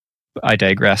I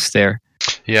digress there.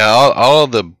 yeah. All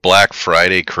of the Black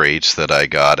Friday crates that I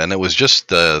got, and it was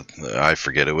just I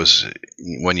forget. It was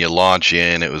when you launch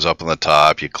in. It was up on the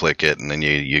top. You click it, and then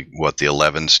the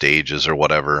 11 stages or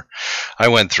whatever. I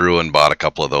went through and bought a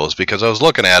couple of those because I was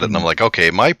looking at it, and I'm like,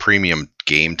 okay, my premium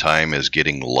game time is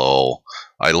getting low.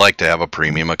 I like to have a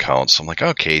premium account, so I'm like,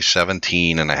 okay,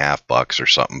 $17.50 or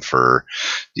something for.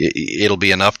 It'll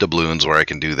be enough doubloons where I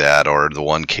can do that, or the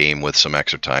one came with some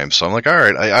extra time. So I'm like, all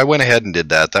right, I went ahead and did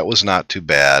that. That was not too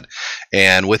bad,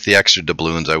 and with the extra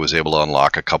doubloons, I was able to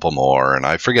unlock a couple more, and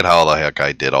I forget how the heck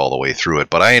I did all the way through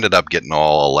it, but I ended up getting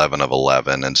all 11 of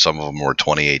 11, and some of them were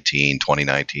 2018,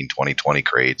 2019, 2020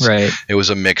 crates. Right. It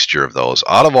was a mixture of those.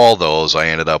 Out of all those, I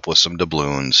ended up with some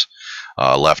doubloons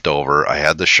left over. I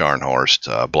had the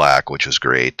Scharnhorst Black, which was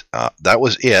great. That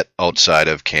was it outside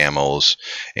of camos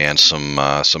and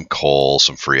some coal,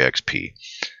 some free XP.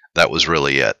 That was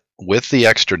really it. With the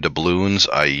extra doubloons,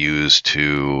 I used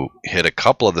to hit a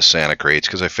couple of the Santa crates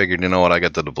because I figured, you know what, I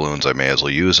got the doubloons, I may as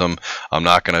well use them. I'm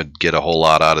not going to get a whole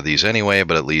lot out of these anyway,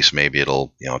 but at least maybe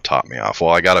it'll top me off.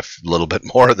 Well, I got a little bit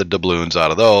more of the doubloons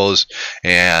out of those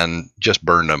and just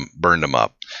burned them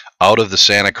up. Out of the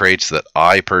Santa crates that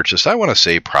I purchased, I want to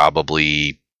say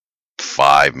probably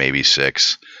 5, maybe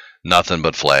 6. Nothing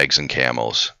but flags and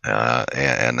camos,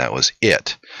 and that was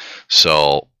it.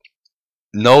 So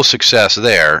no success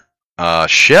there.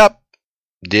 Shep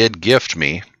did gift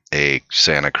me a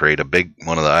Santa crate, a big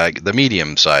one of the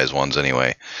medium-sized ones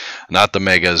anyway, not the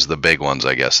megas, the big ones,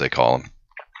 I guess they call them.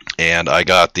 And I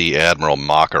got the Admiral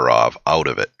Makarov out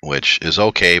of it, which is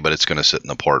okay, but it's going to sit in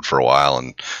the port for a while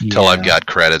until I've got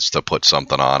credits to put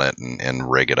something on it and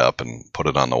rig it up and put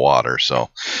it on the water. So,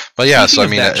 but yeah, Speaking so I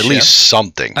of mean, that at least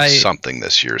something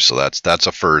this year. So that's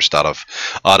a first out of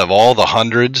all the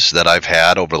hundreds that I've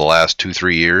had over the last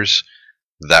 2-3 years.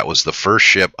 That was the first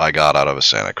ship I got out of a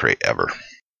Santa crate ever.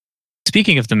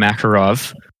 Speaking of the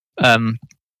Makarov, a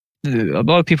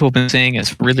lot of people have been saying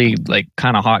it's really like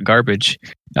kind of hot garbage.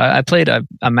 I played a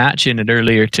match in it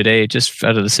earlier today just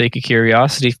out of the sake of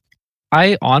curiosity.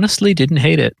 I honestly didn't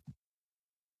hate it.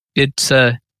 It's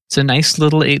a nice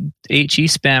little HE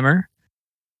spammer.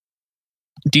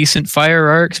 Decent fire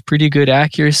arcs, pretty good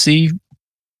accuracy.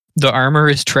 the armor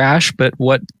is trash, but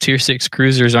what tier 6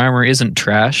 cruiser's armor isn't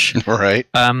trash? Right.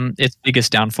 Its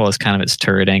biggest downfall is kind of its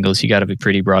turret angles. You got to be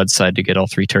pretty broadside to get all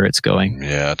 3 turrets going.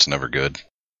 Yeah, it's never good.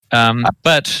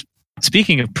 But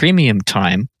speaking of premium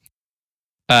time,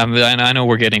 and I know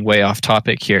we're getting way off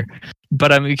topic here,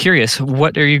 but I'm curious,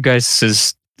 what are you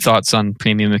guys' thoughts on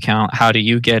premium account? How do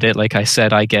you get it? Like I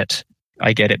said, I get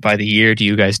it by the year. Do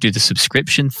you guys do the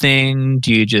subscription thing?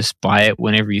 Do you just buy it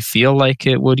whenever you feel like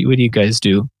it? What do you guys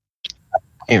do?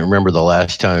 I can't remember the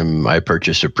last time I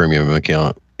purchased a premium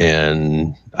account,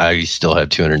 and I still have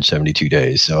 272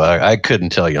 days, so I couldn't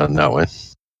tell you on that one.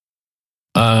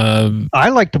 I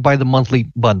like to buy the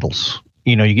monthly bundles.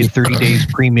 You get 30 days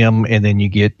premium, and then you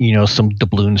get, some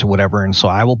doubloons or whatever. And so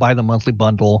I will buy the monthly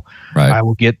bundle. Right. I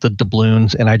will get the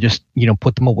doubloons, and I just,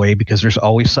 put them away because there's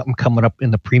always something coming up in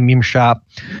the premium shop.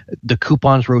 The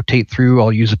coupons rotate through.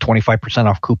 I'll use a 25%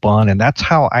 off coupon, and that's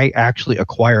how I actually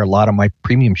acquire a lot of my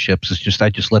premium ships. I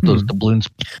just let those doubloons.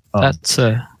 That's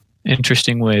a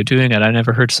interesting way of doing it. I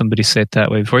never heard somebody say it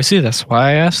that way before. See, that's why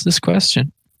I asked this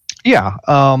question. Yeah,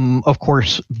 of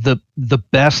course, the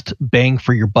best bang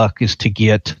for your buck is to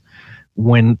get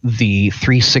when the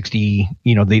 360,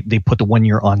 they put the 1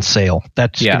 year on sale.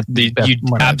 That's you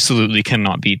absolutely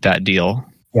cannot beat that deal.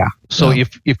 Yeah. So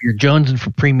if you're jonesing for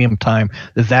premium time,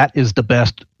 that is the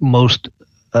best,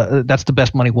 that's the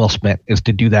best money well spent, is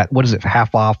to do that. What is it,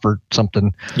 half off or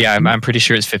something? Yeah, I'm pretty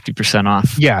sure it's 50%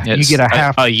 off. Yeah, you get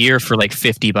a year for like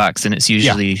 $50, and it's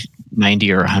usually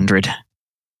 90 or 100.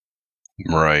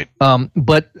 Right.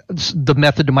 But the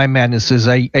method to my madness is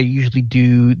I usually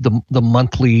do the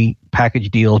monthly package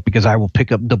deals because I will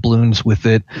pick up doubloons with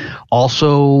it.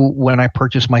 Also, when I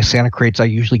purchase my Santa crates, I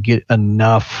usually get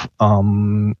enough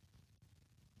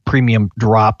premium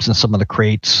drops in some of the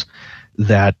crates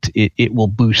that it will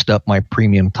boost up my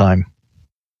premium time.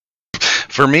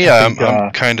 For me, I'm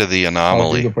kind of the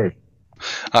anomaly.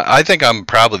 I think I'm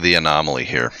probably the anomaly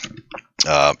here.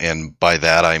 And by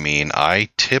that I mean I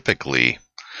typically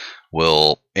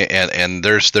will, and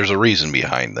there's a reason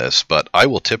behind this, but I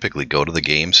will typically go to the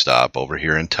GameStop over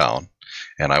here in town,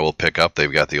 and I will pick up,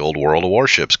 they've got the old World of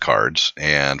Warships cards,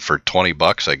 and for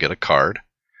 $20 I get a card.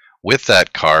 With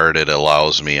that card, it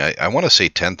allows me, I want to say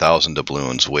 10,000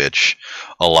 doubloons, which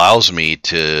allows me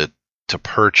to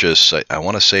purchase, I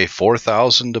want to say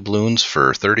 4,000 doubloons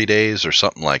for 30 days or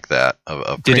something like that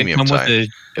of premium time.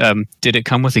 Did it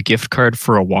come with a gift card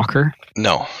for a walker?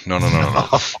 No. No,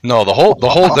 the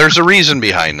whole there's a reason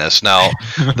behind this. Now,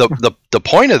 the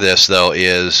point of this though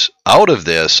is out of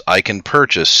this I can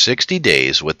purchase 60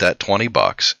 days with that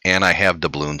 $20 and I have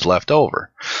doubloons left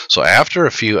over. So after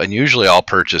a few, and usually I'll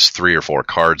purchase 3 or 4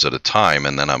 cards at a time,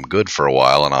 and then I'm good for a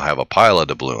while and I'll have a pile of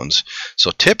doubloons. So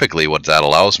typically what that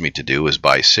allows me to do is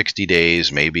buy 60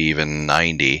 days, maybe even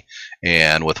 90,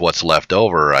 and with what's left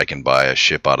over I can buy a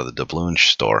ship out of the doubloon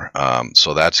store.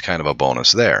 So that's kind of a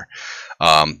bonus there.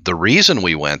 The reason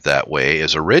we went that way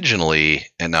is originally,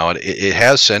 and now it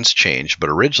has since changed, but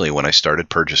originally when I started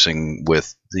purchasing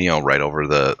with right over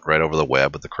the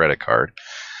web with the credit card,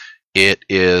 it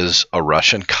is a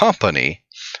Russian company,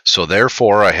 so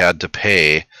therefore I had to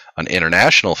pay an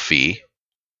international fee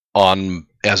on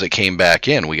as it came back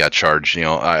in. We got charged,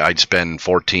 I'd spend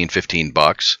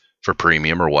 $14-15 for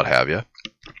premium or what have you.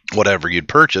 Whatever you'd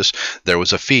purchase, there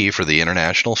was a fee for the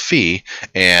international fee,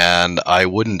 and I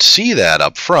wouldn't see that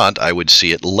up front. I would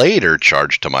see it later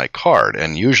charged to my card,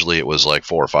 and usually it was like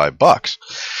 $4 or $5.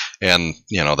 And,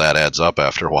 that adds up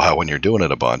after a while when you're doing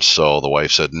it a bunch. So the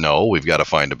wife said, no, we've got to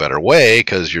find a better way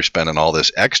because you're spending all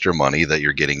this extra money that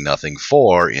you're getting nothing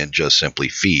for in just simply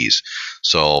fees.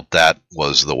 So that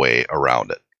was the way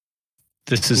around it.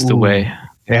 This is the way.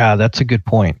 Yeah, that's a good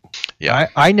point. Yeah,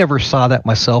 I never saw that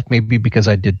myself, maybe because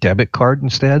I did debit card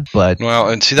instead. But well,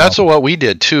 and see, that's what we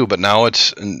did too. But now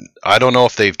I don't know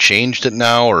if they've changed it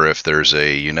now or if there's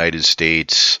a United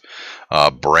States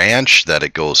branch that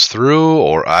it goes through,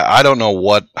 or I don't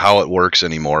know how it works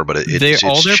anymore. But it's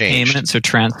all their changed. Payments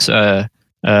are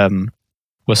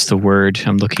what's the word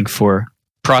I'm looking for?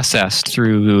 Processed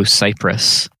through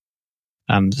Cyprus.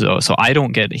 So I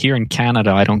don't get here in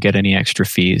Canada. I don't get any extra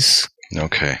fees.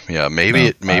 Okay. Yeah. Maybe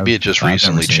it just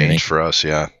recently changed for us.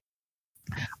 Yeah.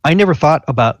 I never thought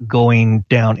about going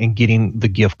down and getting the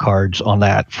gift cards on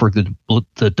that for the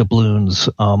doubloons.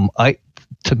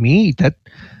 To me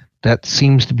that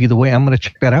seems to be the way. I'm going to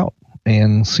check that out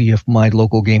and see if my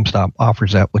local GameStop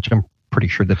offers that, which I'm pretty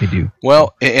sure that they do.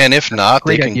 Well, and if not,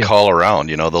 they can idea. call around.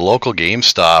 The local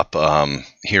GameStop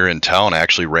here in town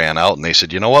actually ran out, and they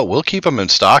said, you know what, we'll keep them in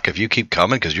stock if you keep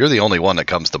coming because you're the only one that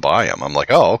comes to buy them. I'm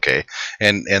like, oh, okay.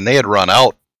 And they had run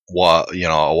out,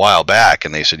 a while back,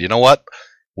 and they said, you know what,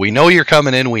 we know you're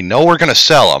coming in. We know we're going to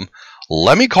sell them.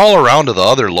 Let me call around to the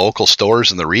other local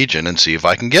stores in the region and see if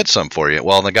I can get some for you.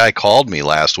 Well, the guy called me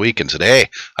last week and said, hey,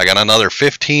 I got another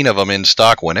 15 of them in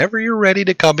stock whenever you're ready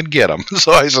to come and get them.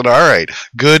 So I said, all right,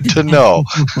 good to know.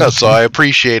 So I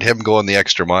appreciate him going the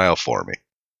extra mile for me.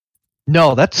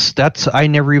 No, that's I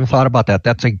never even thought about that.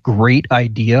 That's a great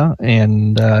idea,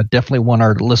 and definitely one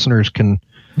our listeners can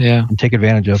take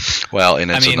advantage of. Well, and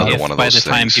it's another if one of by those the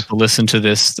time things. people listen to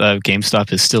this,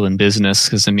 GameStop is still in business,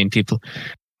 because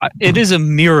it is a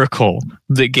miracle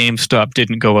that GameStop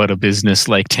didn't go out of business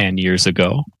like 10 years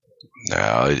ago.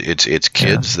 No, it's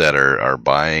kids that are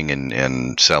buying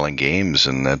and selling games,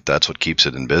 and that's what keeps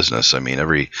it in business. I mean,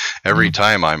 every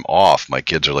time I'm off, my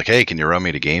kids are like, "Hey, can you run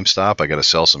me to GameStop? I got to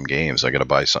sell some games. I got to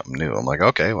buy something new." I'm like,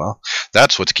 "Okay, well,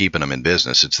 that's what's keeping them in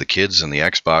business. It's the kids and the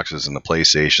Xboxes and the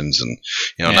PlayStations, and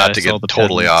not to get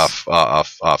totally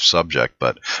off subject,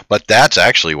 but that's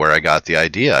actually where I got the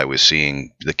idea. I was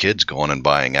seeing the kids going and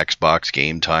buying Xbox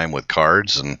Game Time with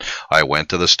cards, and I went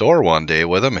to the store one day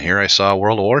with them, and here I saw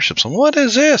World of Warships. What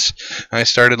is this? And I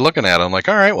started looking at it. I'm like,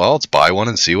 all right, well, let's buy one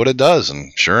and see what it does.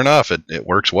 And sure enough, it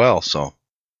works well. So,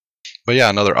 but yeah,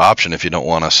 another option if you don't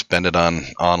want to spend it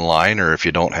online, or if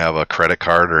you don't have a credit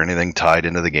card or anything tied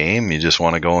into the game, you just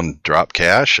want to go and drop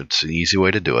cash. It's an easy way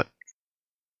to do it.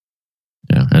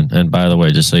 Yeah, and by the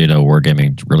way, just so you know,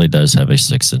 Wargaming really does have a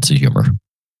sick sense of humor.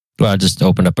 Well, I just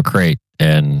opened up a crate,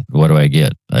 and what do I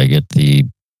get? I get the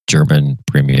German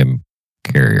premium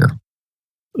carrier.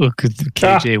 Look at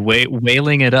KJ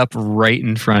wailing it up right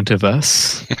in front of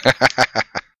us. I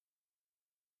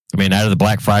mean, out of the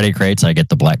Black Friday crates, I get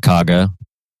the Black Kaga,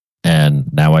 and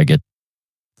now I get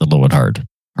the Lowenhard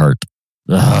Heart.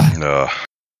 No.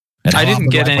 I didn't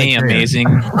get any amazing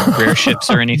rare ships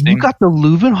or anything. You got the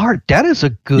Lowenhard. That is a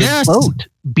good boat.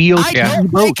 I don't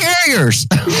play carriers.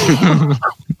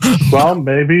 Well,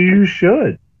 maybe you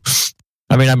should.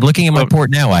 I mean, I'm looking at my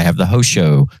port now. I have the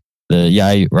Hosho,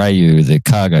 the Ryu, the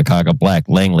Kaga Black,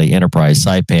 Langley, Enterprise,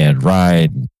 Saipan,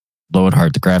 Ride,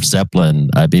 Lowenhart, the Graf Zeppelin.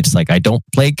 I mean, it's like I don't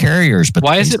play carriers. But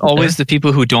why is it always the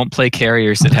people who don't play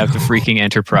carriers that have the freaking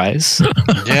Enterprise?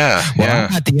 Yeah. I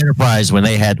got the Enterprise when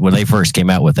they first came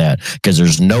out with that, because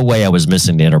there's no way I was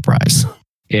missing the Enterprise.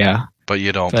 Yeah, but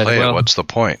you don't play it. What's the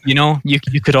point? You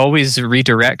could always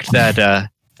redirect that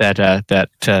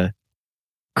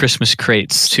Christmas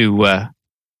crates to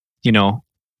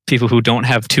people who don't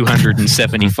have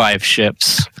 275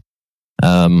 ships.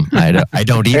 I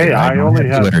don't either. Hey, I only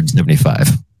have 275.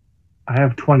 I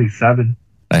have 27.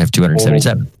 I have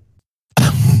 277.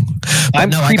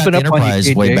 I'm creeping up on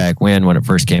you, way back when it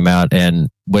first came out, and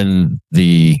when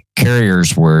the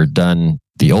carriers were done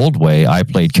the old way, I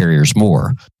played carriers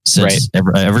more.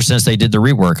 Ever since they did the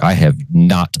rework, I have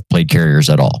not played carriers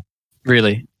at all.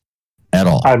 Really? At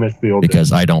all. I miss the old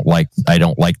because days. I don't like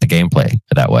the gameplay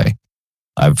that way.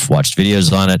 I've watched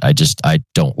videos on it. I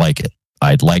don't like it.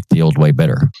 I'd like the old way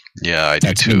better. Yeah, I do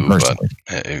That's too. me But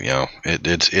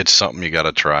it's something you got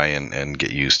to try and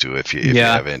get used to if you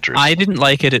have interest. I didn't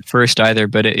like it at first either,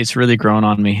 but it's really grown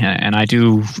on me, and I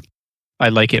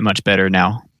like it much better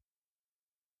now.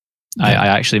 Yeah. I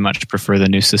actually much prefer the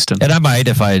new system. And I might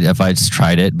if I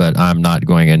tried it, but I'm not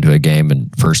going into a game and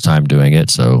first time doing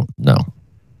it, so no.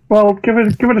 Well, give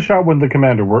it a shot when the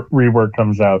Commander rework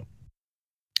comes out.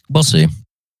 We'll see.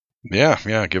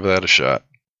 Yeah, give that a shot.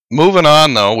 Moving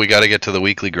on, though, we got to get to the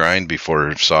weekly grind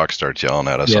before Sock starts yelling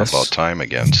at us about time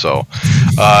again. So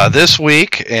this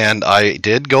week, and I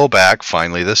did go back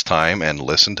finally this time and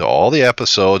listen to all the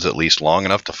episodes, at least long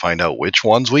enough to find out which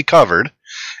ones we covered.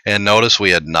 And notice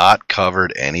we had not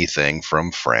covered anything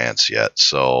from France yet.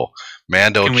 So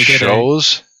Mando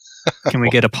chose... Can we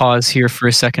get a pause here for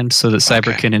a second so that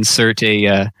Cyber can insert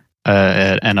an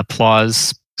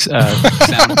applause sound?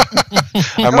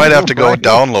 I might have to go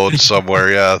download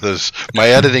somewhere. Yeah, my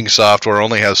editing software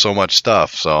only has so much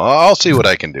stuff, so I'll see what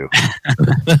I can do.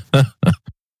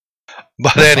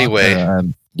 But anyway,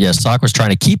 Sock was trying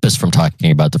to keep us from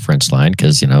talking about the French line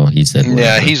because he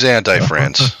said, he's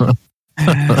anti-France.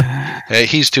 Hey,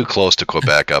 he's too close to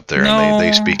Quebec up there, and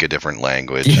they speak a different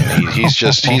language. And he's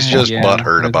just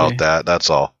butthurt about that. That's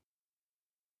all.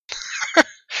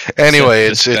 Anyway,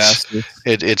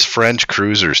 it's French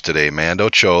cruisers today. Mando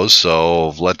chose, so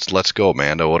let's go,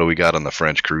 Mando. What do we got on the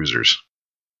French cruisers?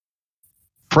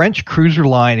 French cruiser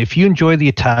line. If you enjoy the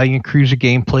Italian cruiser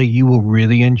gameplay, you will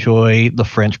really enjoy the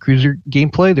French cruiser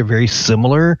gameplay. They're very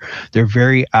similar. They're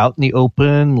very out in the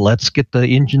open. Let's get the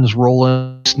engines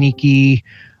rolling. Sneaky.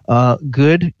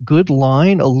 Good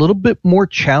line. A little bit more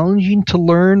challenging to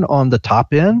learn on the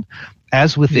top end.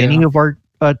 As with any of our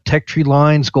tech tree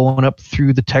lines going up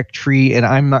through the tech tree, and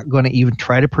I'm not going to even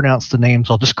try to pronounce the names.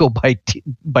 I'll just go by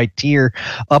tier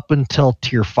up until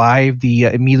tier 5. The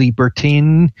Emile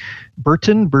Bertin.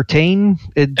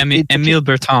 Emile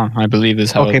Bertin, I believe,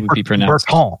 is how it would be pronounced.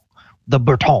 Bertin.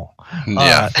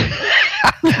 Yeah.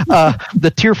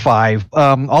 The tier 5,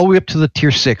 all the way up to the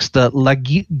tier 6, the La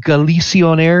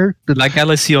Galicionnaire. La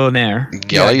Galicionnaire.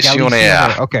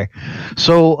 Galicionnaire. Okay.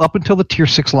 So up until the tier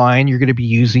 6 line, you're going to be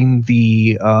using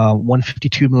the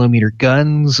 152 millimeter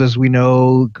guns, as we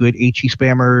know, good HE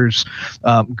spammers,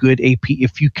 good AP.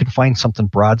 If you can find something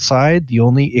broadside, the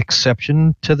only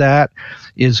exception to that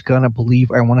is going to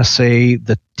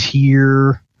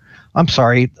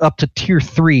up to tier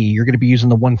 3, you're going to be using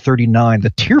the 139. The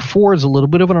tier 4 is a little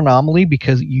bit of an anomaly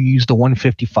because you use the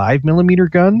 155 millimeter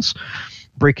guns.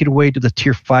 Break it away to the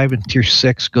tier 5 and tier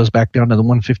 6 goes back down to the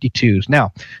 152s.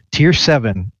 Now, tier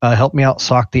 7, help me out,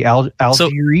 Sock, the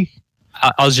Algerie.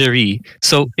 Algerie.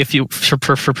 So if you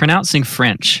for pronouncing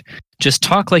French, just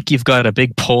talk like you've got a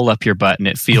big pole up your butt and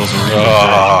it feels really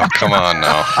Oh, come on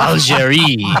now.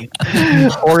 Algerie.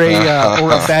 or a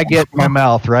baguette in my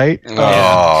mouth, right?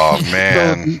 Oh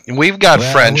man, we've got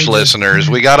French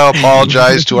listeners. We got to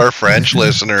apologize to our French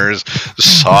listeners.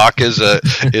 Sock is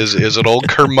an old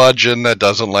curmudgeon that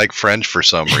doesn't like French for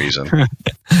some reason.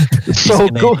 So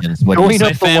going up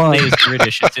the family line, is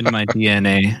British. It's in my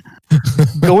DNA.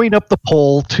 going up the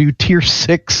pole to tier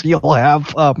 6, you'll have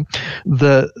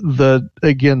the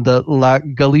La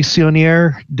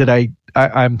Galicionnaire.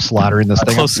 I'm slaughtering this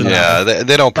thing. Close enough. Yeah,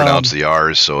 they don't pronounce the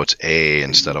R's, so it's A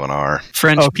instead of an R.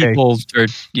 French people are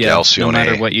Galicionnaire. no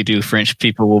matter what you do, French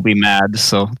people will be mad.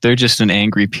 So they're just an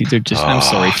angry people. They're just. I'm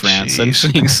sorry, France. Geez.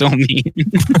 I'm being so mean.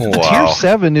 Wow. Tier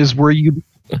 7 is where you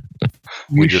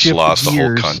We just shift lost the whole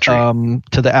gears, country.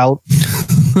 To the out.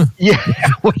 Yeah,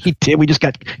 we did. We just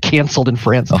got canceled in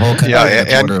France. The whole country, Yeah, a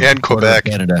quarter and of Quebec.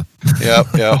 Canada.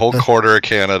 Yeah, whole quarter of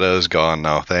Canada is gone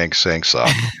now. Thanks, Sock.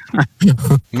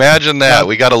 Imagine that.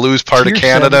 We got to lose part of Tier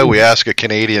Canada. 7. We ask a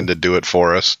Canadian to do it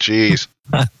for us. Jeez.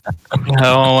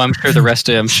 Oh, I'm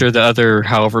sure I'm sure the other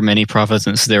however many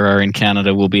provinces there are in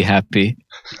Canada will be happy.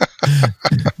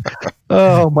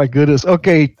 Oh my goodness.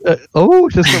 Okay. This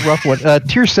is a rough one.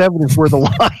 Tier 7 is where the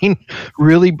line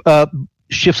really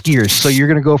shifts gears. So you're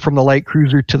going to go from the light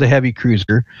cruiser to the heavy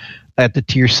cruiser at the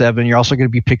tier 7. You're also going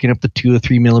to be picking up the 2 or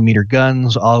 3 millimeter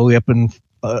guns all the way up in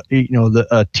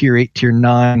the tier 8, tier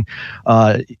 9,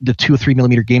 the 2 or 3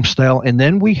 millimeter game style. And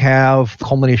then we have the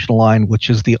culmination line, which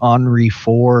is the Henri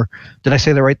 4. Did I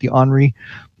say that right? The Henri?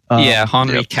 Yeah,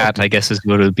 Henri Cat, I guess, is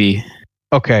what it would be.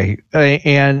 Okay,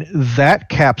 and that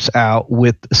caps out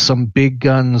with some big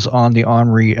guns on the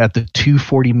Henri at the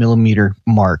 240 millimeter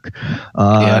mark.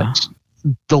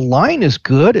 The line is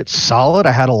good. It's solid.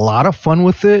 I had a lot of fun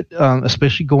with it,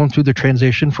 especially going through the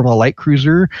transition from a light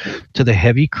cruiser to the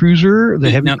heavy cruiser.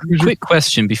 Quick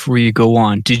question before you go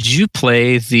on. Did you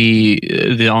play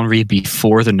the Henri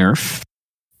before the nerf?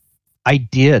 I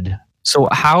did. So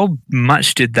how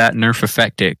much did that nerf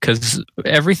affect it? Because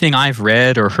everything I've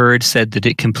read or heard said that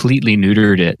it completely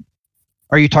neutered it.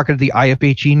 Are you talking to the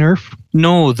IFHE nerf?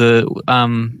 No, the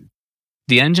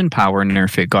engine power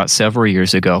nerf it got several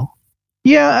years ago.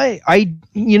 Yeah, I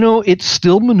it's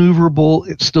still maneuverable.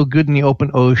 It's still good in the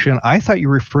open ocean. I thought you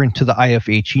were referring to the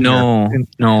IFHE nerf.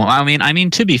 No. I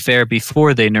mean, to be fair,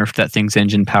 before they nerfed that thing's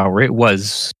engine power, it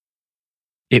was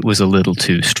a little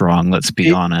too strong. Let's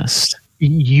be honest.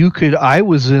 I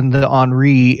was in the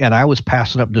Henri and I was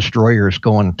passing up destroyers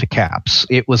going to caps.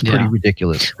 It was pretty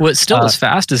ridiculous. Well, it's still as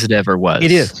fast as it ever was.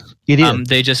 It is.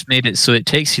 They just made it so it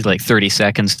takes you like 30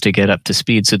 seconds to get up to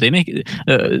speed. So they make it,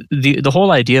 the whole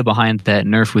idea behind that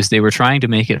nerf was they were trying to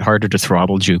make it harder to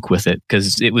throttle juke with it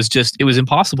because it was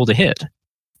impossible to hit.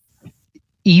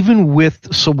 Even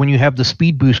so when you have the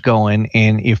speed boost going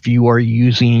and if you are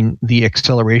using the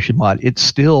acceleration mod, it's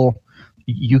still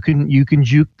you can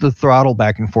juke the throttle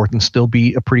back and forth and still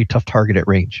be a pretty tough target at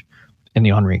range in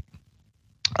the Henri.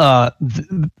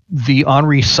 The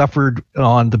Henri suffered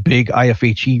on the big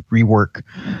IFHE rework.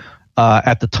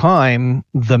 At the time,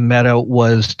 the meta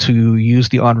was to use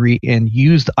the Henri and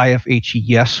use the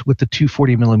IFHE, with the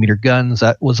 240 millimeter guns.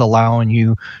 That was allowing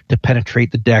you to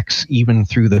penetrate the decks even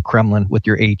through the Kremlin with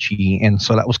your HE. And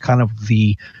so that was kind of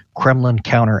the Kremlin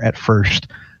counter at first.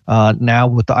 Now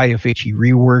with the IFHE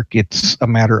rework, it's a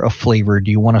matter of flavor.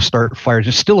 Do you want to start fires?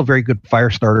 It's still a very good fire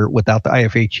starter without the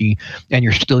IFHE, and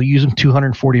you're still using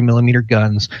 240 millimeter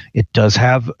guns. It does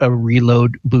have a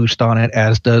reload boost on it,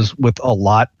 as does with a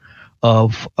lot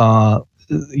of other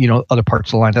parts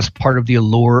of the line. That's part of the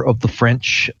allure of the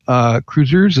French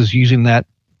cruisers, is using that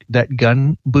that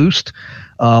gun boost,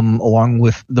 along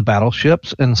with the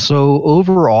battleships. And so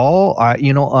overall,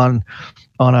 on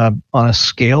a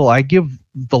scale, I give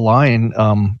the line,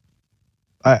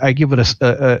 I give it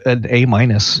an A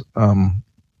minus.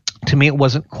 To me, it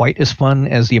wasn't quite as fun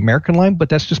as the American line, but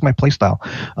that's just my playstyle.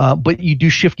 But you do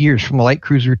shift gears from the light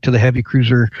cruiser to the heavy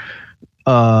cruiser.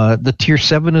 The tier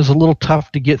 7 is a little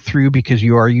tough to get through because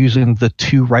you are using the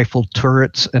 2 rifle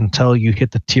turrets until you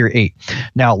hit the tier 8.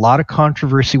 Now, a lot of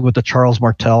controversy with the Charles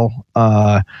Martel.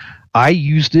 I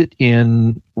used it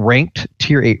in ranked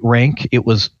tier 8 rank. It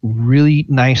was really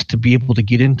nice to be able to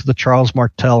get into the Charles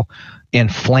Martel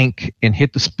and flank and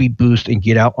hit the speed boost and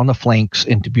get out on the flanks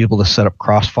and to be able to set up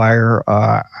crossfire.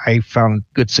 I found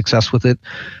good success with it.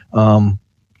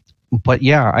 But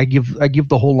yeah, I give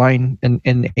the whole line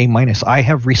an A minus. I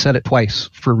have reset it twice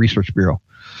for Research Bureau.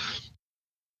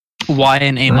 Why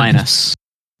an A minus?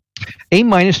 A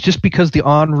minus just because the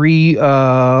Henri,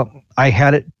 I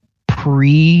had it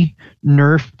pre-speed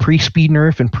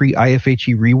nerf and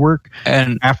pre-IFHE rework.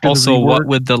 And after also, the rework, what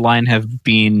would the line have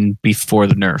been before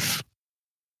the nerf?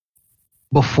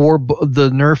 Before the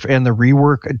nerf and the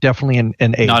rework, definitely an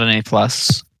A. Not an A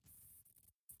plus.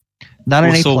 Not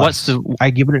an A So plus. I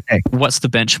give it an A. What's the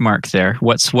benchmark there?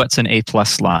 What's an A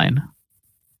plus line?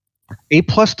 A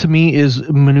plus to me is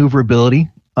maneuverability.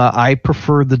 I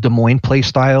prefer the Des Moines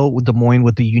playstyle with Des Moines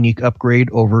with the unique upgrade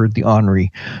over the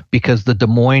Henri, because the Des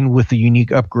Moines with the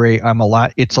unique upgrade,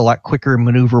 it's a lot quicker,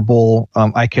 maneuverable.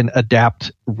 I can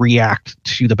react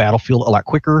to the battlefield a lot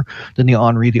quicker than the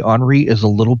Henri. The Henri is a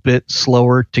little bit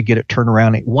slower to get it turned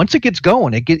around. Once it gets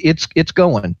going, it's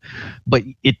going, but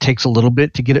it takes a little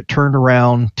bit to get it turned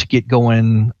around to get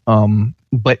going.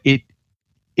 But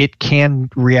it can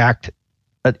react,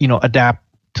 adapt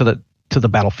to the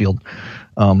battlefield.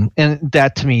 And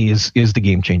that to me is the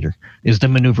game changer, is the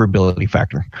maneuverability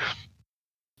factor.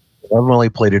 I've only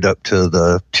played it up to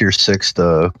the tier 6,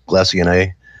 the Glacier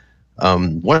A.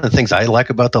 One of the things I like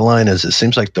about the line is it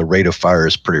seems like the rate of fire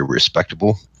is pretty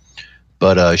respectable.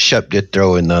 But Shep did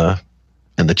throw in the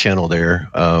channel there.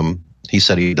 He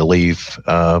said he had to leave,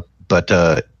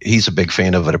 but he's a big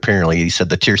fan of it. Apparently, he said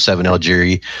the tier 7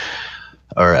 Algier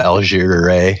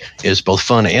is both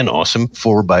fun and awesome.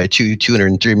 4x2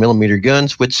 203mm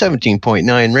guns with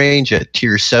 17.9 range at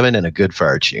tier 7 and a good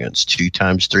fire chance.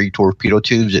 2x3 torpedo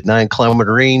tubes at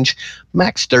 9-kilometer range.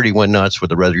 Max 31 knots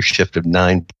with a rudder shift of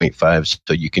 9.5,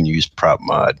 so you can use prop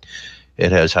mod.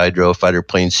 It has hydro, fighter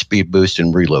plane speed boost,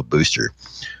 and reload booster.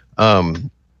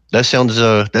 That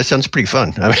sounds pretty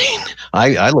fun. I mean,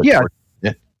 I look forward to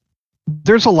it.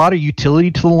 There's a lot of utility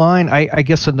to the line. I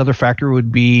guess another factor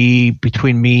would be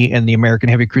between me and the American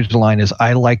heavy cruiser line is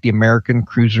I like the American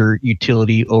cruiser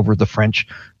utility over the French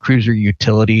cruiser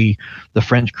utility. The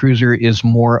French cruiser is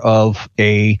more of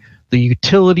the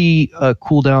utility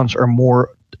cooldowns are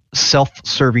more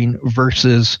self-serving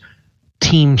versus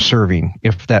team serving,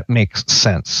 if that makes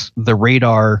sense. The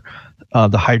radar,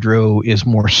 the hydro is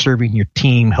more serving your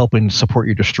team, helping support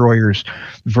your destroyers,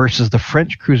 versus the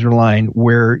French cruiser line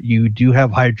where you do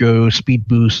have hydro, speed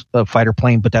boost, fighter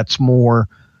plane, but that's more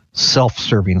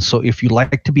self-serving. So if you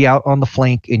like to be out on the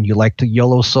flank and you like to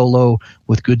YOLO solo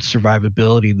with good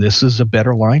survivability, this is a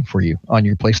better line for you on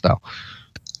your playstyle.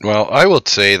 Well, I will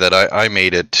say that I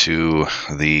made it to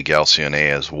the Galcione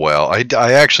as well.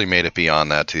 I actually made it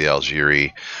beyond that to the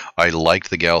Algieri. I liked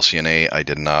the Galcione. I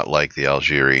did not like the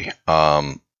Algieri.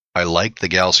 I liked the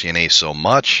Galcione so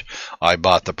much, I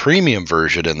bought the premium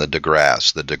version in the De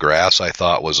Grasse. The De Grasse I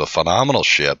thought was a phenomenal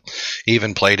ship.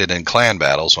 Even played it in clan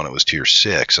battles when it was tier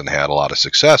 6 and had a lot of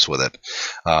success with it.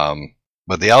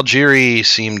 But the Algieri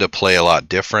seemed to play a lot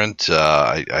different.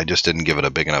 I just didn't give it a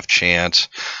big enough chance.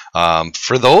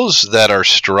 For those that are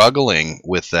struggling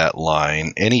with that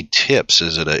line, any tips?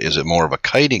 Is it more of a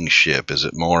kiting ship? Is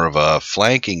it more of a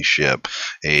flanking ship?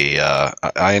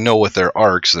 I know with their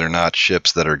arcs, they're not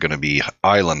ships that are going to be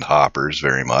island hoppers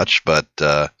very much. But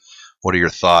what are your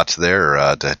thoughts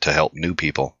there to help new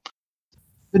people?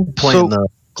 Been playing the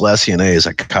Glacier A as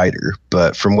a kiter,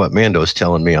 but from what Mando's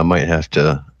telling me, I might have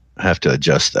to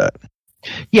adjust that.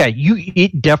 Yeah,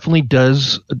 it definitely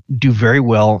does do very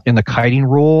well in the kiting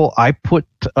role. I put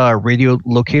a radio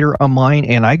locator on mine,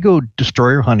 and I go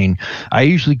destroyer hunting. I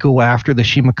usually go after the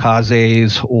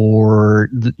Shimikazes or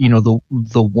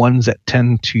the ones that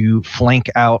tend to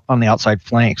flank out on the outside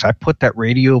flanks. I put that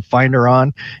radio finder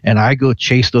on, and I go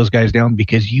chase those guys down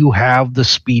because you have the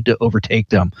speed to overtake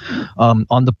them. On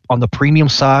the premium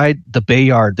side, the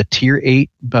Bayard, the tier 8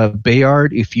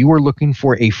 Bayard. If you are looking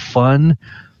for a fun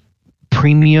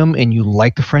premium and you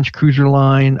like the French cruiser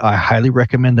line, I highly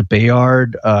recommend the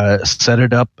Bayard. Set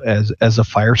it up as a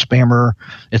fire spammer.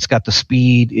 It's got the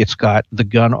speed. It's got the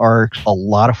gun arcs. A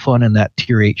lot of fun in that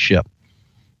Tier 8 ship.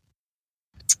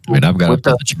 I mean, I've got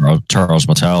the Charles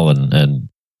Martel, and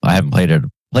I haven't played it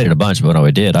a bunch, but when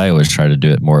I did, I always try to do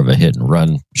it more of a hit and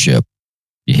run ship.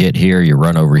 You hit here, you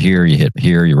run over here, you hit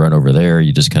here, you run over there.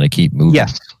 You just kind of keep moving.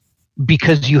 Yes,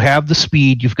 because you have the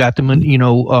speed. You've got them.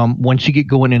 Once you get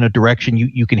going in a direction,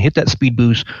 you can hit that speed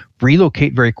boost,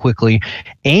 relocate very quickly,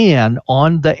 and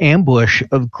on the ambush,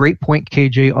 a great point,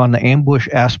 KJ, on the ambush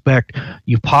aspect,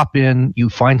 you pop in, you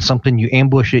find something, you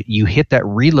ambush it, you hit that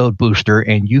reload booster,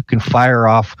 and you can fire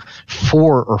off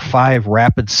 4 or 5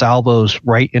 rapid salvos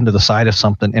right into the side of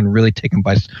something and really take them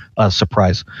by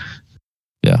surprise.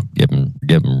 Yeah, hit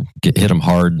them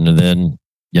hard, and then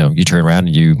you turn around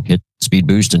and you hit speed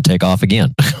boost and take off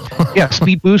again. Yeah,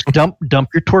 speed boost, dump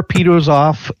your torpedoes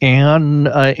off, and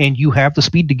you have the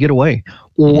speed to get away.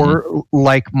 Or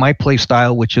like my play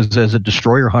style, which is as a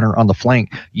destroyer hunter on the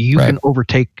flank, you can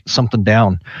overtake something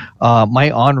down. My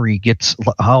Henri gets,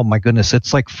 oh my goodness,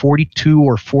 it's like 42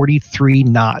 or 43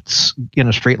 knots in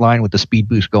a straight line with the speed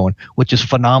boost going, which is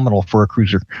phenomenal for a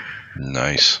cruiser.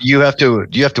 Nice. Do you have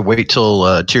to wait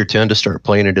till Tier 10 to start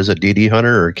playing it as a DD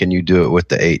hunter, or can you do it with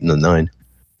the 8 and the 9?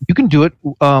 You can do it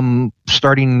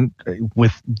starting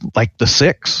with like the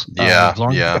 6. Yeah, as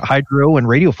long as you got hydro and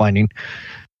radio finding.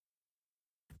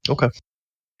 Okay.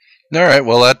 All right.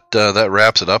 Well, that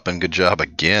wraps it up, and good job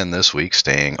again this week,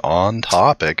 staying on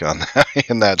topic on that,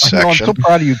 in that section. I'm so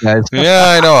proud of you guys. Yeah,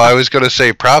 I know. I was going to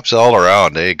say props all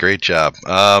around. Hey, great job.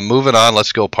 Moving on.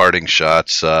 Let's go parting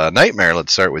shots. Nightmare.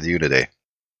 Let's start with you today.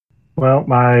 Well,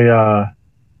 my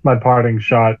parting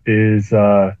shot is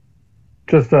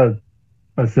just a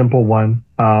simple one.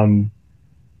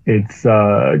 It's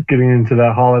getting into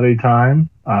that holiday time,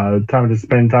 time to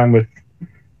spend time with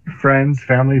friends,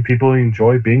 family, people you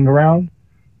enjoy being around,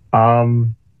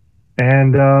 and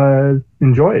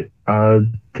enjoy it.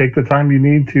 Take the time you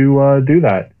need to do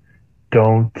that.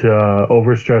 Don't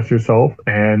overstress yourself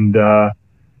and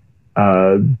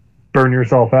burn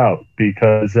yourself out,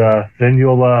 because then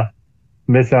you'll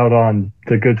miss out on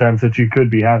the good times that you could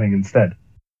be having instead.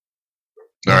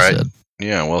 All right.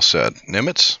 Yeah, well said.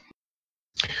 Nimitz?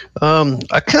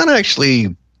 I kind of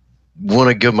actually want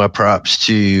to give my props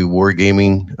to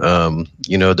Wargaming.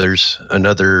 There's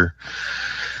another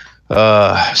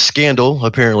scandal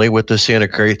apparently with the Santa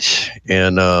crates,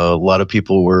 and a lot of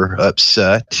people were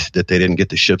upset that they didn't get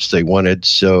the ships they wanted.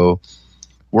 So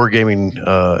Wargaming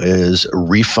is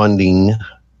refunding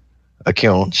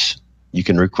accounts. You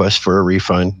can request for a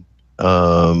refund.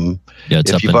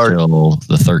 It's up until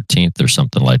the 13th or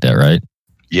something like that, right?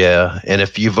 Yeah, and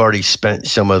if you've already spent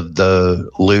some of the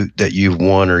loot that you've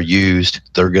won or used,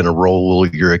 they're going to roll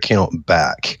your account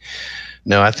back.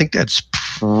 Now, I think that's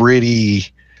pretty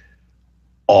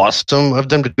awesome of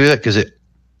them to do that, because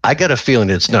I got a feeling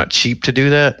it's not cheap to do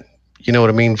that. You know what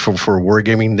I mean? For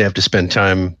Wargaming, they have to spend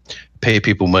time, pay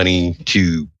people money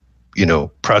to,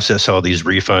 process all these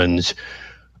refunds.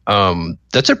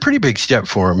 That's a pretty big step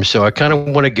for them. So I kind of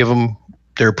want to give them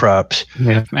their props.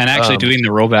 Yeah, and actually doing the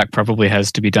rollback probably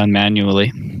has to be done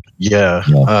manually. Yeah.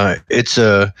 It's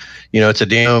a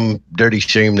damn dirty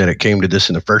shame that it came to this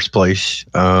in the first place.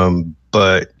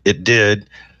 But it did.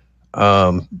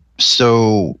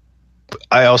 So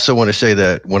I also want to say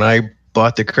that when I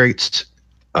bought the crates,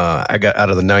 I got out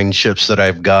of the 9 ships that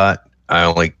I've got, I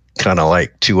only kind of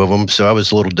like 2 of them. So I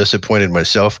was a little disappointed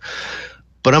myself,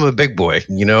 but I'm a big boy.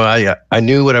 I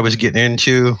knew what I was getting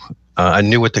into. I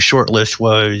knew what the short list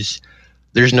was.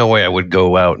 There's no way I would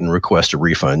go out and request a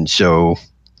refund. So,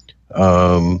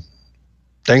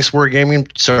 thanks,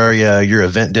 Wargaming. Sorry, your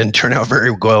event didn't turn out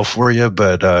very well for you,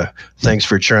 but thanks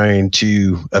for trying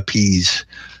to appease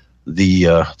the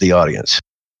audience.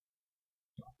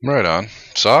 Right on.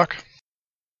 Sock?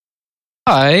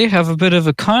 I have a bit of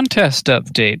a contest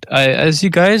update. As you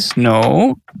guys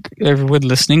know, everyone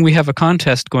listening, we have a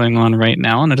contest going on right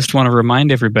now, and I just want to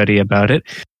remind everybody about it.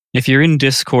 If you're in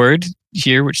Discord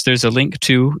here, which there's a link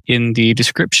to in the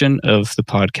description of the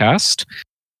podcast,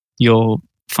 you'll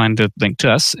find a link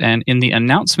to us. And in the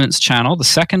announcements channel, the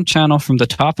second channel from the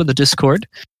top of the Discord,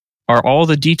 are all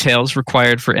the details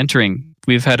required for entering.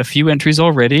 We've had a few entries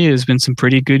already. There's been some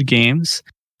pretty good games.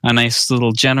 A nice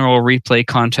little general replay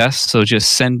contest. So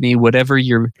just send me whatever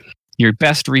your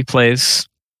best replays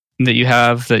that you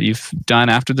have that you've done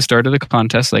after the start of the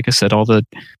contest. Like I said, all the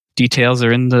details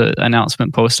are in the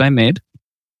announcement post I made.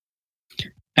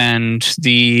 And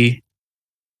the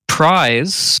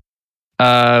prize,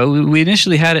 we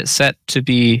initially had it set to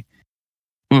be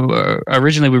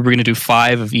originally we were going to do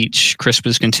 5 of each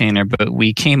Christmas container, but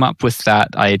we came up with that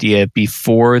idea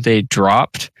before they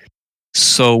dropped.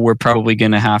 So we're probably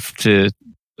going to have to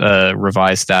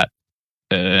revise that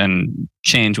and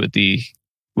change what the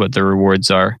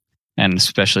rewards are, and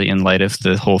especially in light of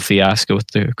the whole fiasco with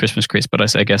the Christmas crates.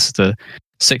 But I guess the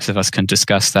 6 of us can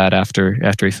discuss that after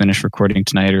we finish recording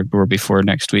tonight or before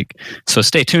next week. So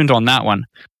stay tuned on that one.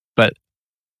 But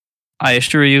I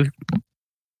assure you,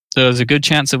 there's a good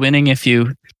chance of winning if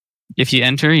you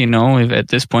enter. You know, at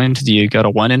this point you got a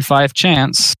 1 in 5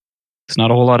 chance. There's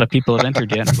not a whole lot of people have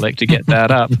entered yet. I'd like to get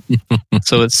that up.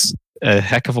 So it's a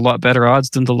heck of a lot better odds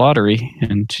than the lottery,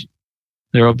 and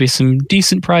there will be some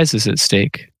decent prizes at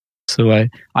stake. So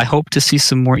I hope to see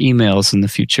some more emails in the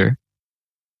future.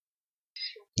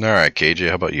 All right, KJ,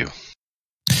 how about you?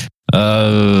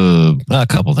 A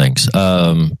couple things.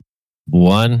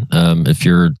 One, if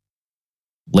you're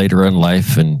later in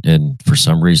life and for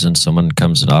some reason someone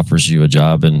comes and offers you a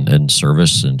job in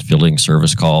service and fielding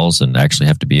service calls and actually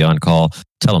have to be on call,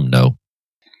 tell them no.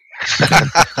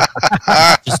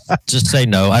 just say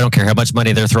no. I don't care how much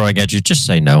money they're throwing at you. Just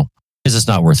say no, because it's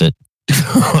not worth it. This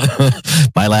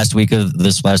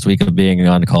last week of being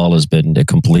on call has been a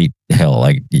complete hell.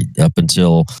 Like up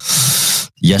until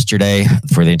yesterday,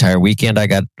 for the entire weekend, I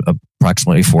got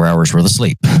approximately 4 hours worth of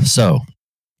sleep. So,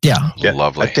 yeah,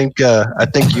 lovely. I think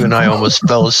you and I almost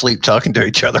fell asleep talking to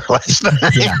each other last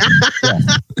night. Yeah.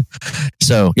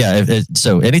 So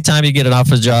so anytime you get an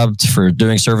office job for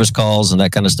doing service calls and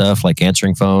that kind of stuff, like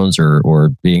answering phones or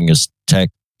being a tech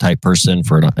type person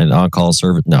for an on-call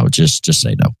service, no, just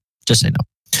say no. Just say no.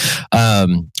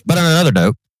 But on another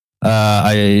note,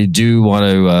 I do want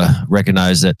to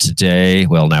recognize that today,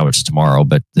 well, now it's tomorrow,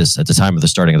 but at the time of the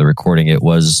starting of the recording, it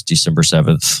was December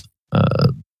 7th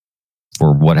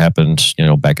for what happened,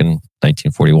 back in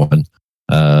 1941.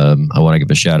 I want to give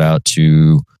a shout out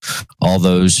to all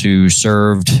those who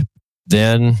served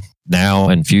then, now,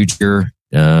 and future,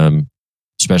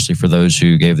 especially for those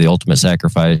who gave the ultimate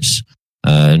sacrifice.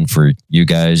 And for you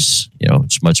guys,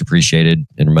 it's much appreciated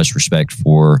and much respect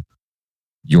for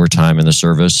your time in the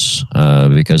service,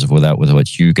 because of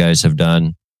what you guys have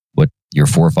done, what your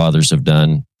forefathers have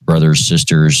done, brothers,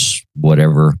 sisters,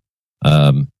 whatever.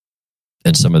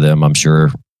 And some of them, I'm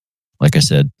sure, like I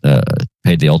said,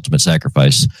 paid the ultimate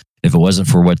sacrifice. If it wasn't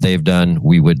for what they've done,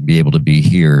 we wouldn't be able to be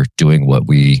here doing what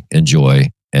we enjoy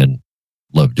and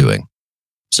love doing.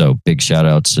 So big shout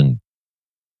outs and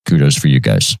kudos for you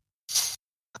guys.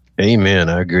 Amen.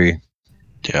 I agree.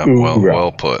 Yeah,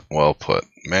 well put. Well put.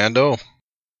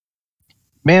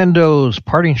 Mando's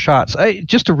parting shots.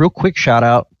 Just a real quick shout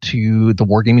out to the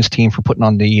Wargaming team for putting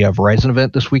on the Verizon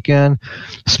event this weekend.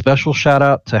 Special shout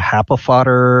out to Hapa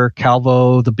Fodder,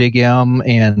 Calvo, the Big M,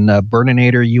 and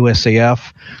Burninator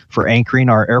USAF for anchoring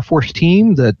our Air Force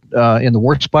team that in the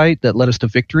Warspite that led us to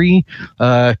victory.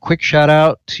 Quick shout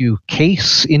out to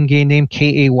Case, in-game name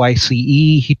Kayce.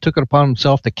 He took it upon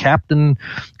himself to captain,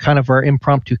 kind of our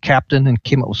impromptu captain, and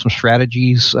came up with some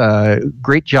strategies.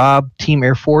 Great job, Team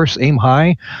Air Force. Aim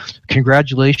high.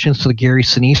 Congratulations to the Gary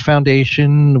Sinise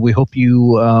Foundation. We hope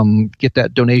you get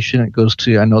that donation. I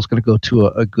know it's going to go to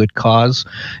a good cause.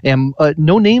 And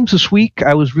no names this week.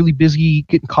 I was really busy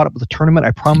getting caught up with the tournament.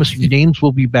 I promise you names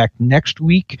will be back next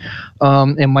week.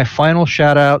 And my final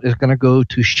shout out is going to go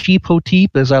to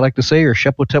Shephotep, as I like to say, or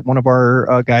Shepotep, one of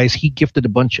our guys. He gifted a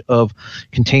bunch of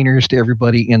containers to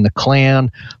everybody in the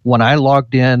clan. When I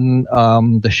logged in,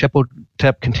 the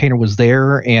Shepotep container was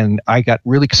there, and I got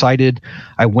really excited.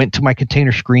 I went to my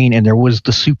container screen, and there was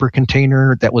the super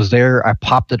container that was there. I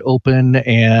popped it open,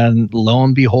 and lo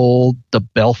and behold, the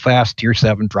Belfast Tier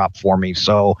 7 dropped for me.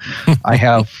 So I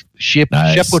have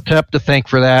Shepotep to thank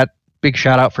for that. Big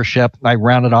shout out for Shep. I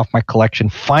rounded off my collection.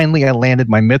 Finally, I landed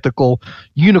my mythical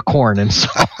unicorn, and so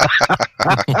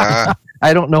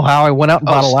I don't know how I went out and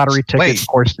bought a lottery ticket. Wait, of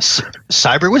course,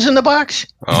 Cyber was in the box?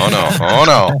 Oh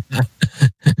no!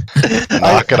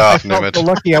 Knock it off, I felt Nimitz. so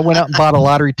lucky I went out and bought a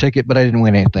lottery ticket, but I didn't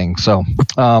win anything. So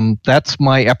that's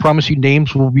I promise you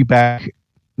names will be back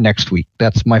next week.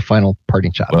 That's my final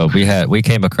parting shot. Well, we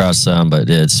came across some, but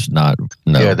it's not.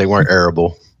 No. Yeah, they weren't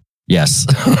arable. Yes.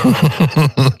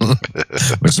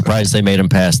 We're surprised they made them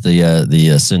pass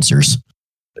the censors.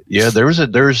 Yeah, there's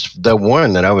the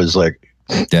one that I was like,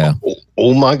 yeah.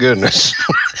 Oh my goodness.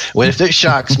 Well, if it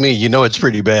shocks me, it's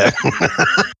pretty bad.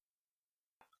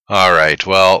 All right.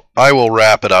 Well, I will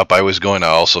wrap it up. I was going to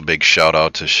also big shout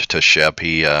out to Shep.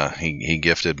 He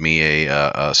gifted me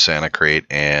a Santa crate,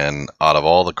 and out of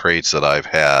all the crates that I've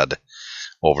had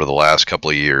over the last couple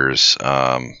of years,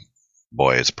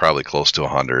 boy, it's probably close to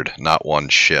 100. Not one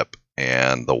ship,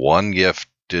 and the one gift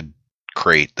did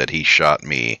crate that he shot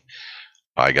me,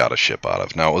 I got a ship out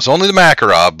of. Now, it was only the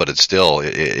Makarov, but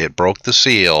it broke the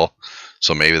seal,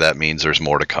 so maybe that means there's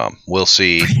more to come. We'll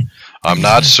see. I'm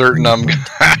not certain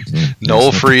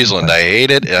no Friesland. I hate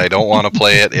it. I don't want to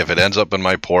play it. If it ends up in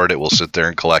my port, it will sit there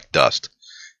and collect dust.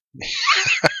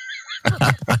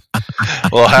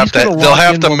 They'll have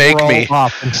to make me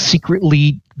off and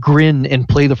secretly grin and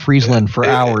play the Friesland for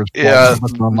hours. Yeah,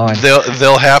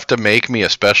 they'll have to make me a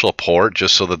special port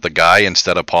just so that the guy,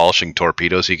 instead of polishing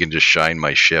torpedoes, he can just shine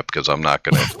my ship, because I'm not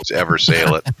going to ever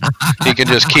sail it. He can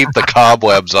just keep the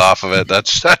cobwebs off of it.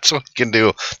 That's what he can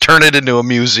do. Turn it into a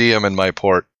museum in my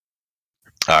port.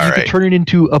 All right. Can turn it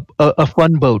into a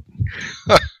fun boat.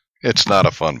 It's not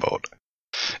a fun boat.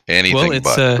 Anything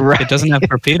but. It doesn't have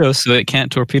torpedoes, so it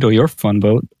can't torpedo your fun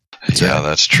boat. Yeah,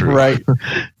 that's true. Right.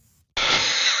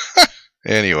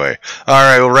 Anyway, all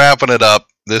right, well, wrapping it up.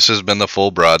 This has been the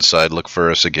Full Broadside. Look for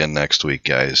us again next week,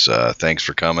 guys. Thanks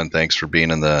for coming. Thanks for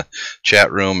being in the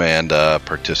chat room and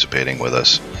participating with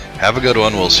us. Have a good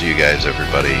one. We'll see you guys,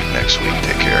 everybody, next week.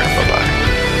 Take care. Bye-bye.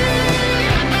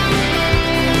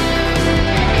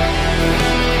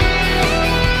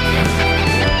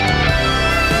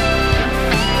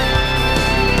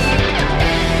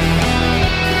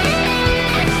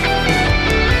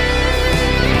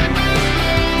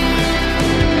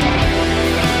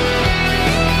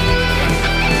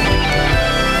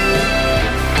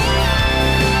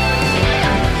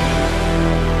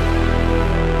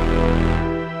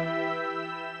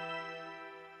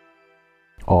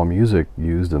 All music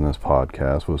used in this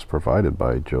podcast was provided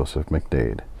by Joseph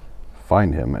McDade.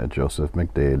 Find him at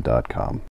josephmcdade.com.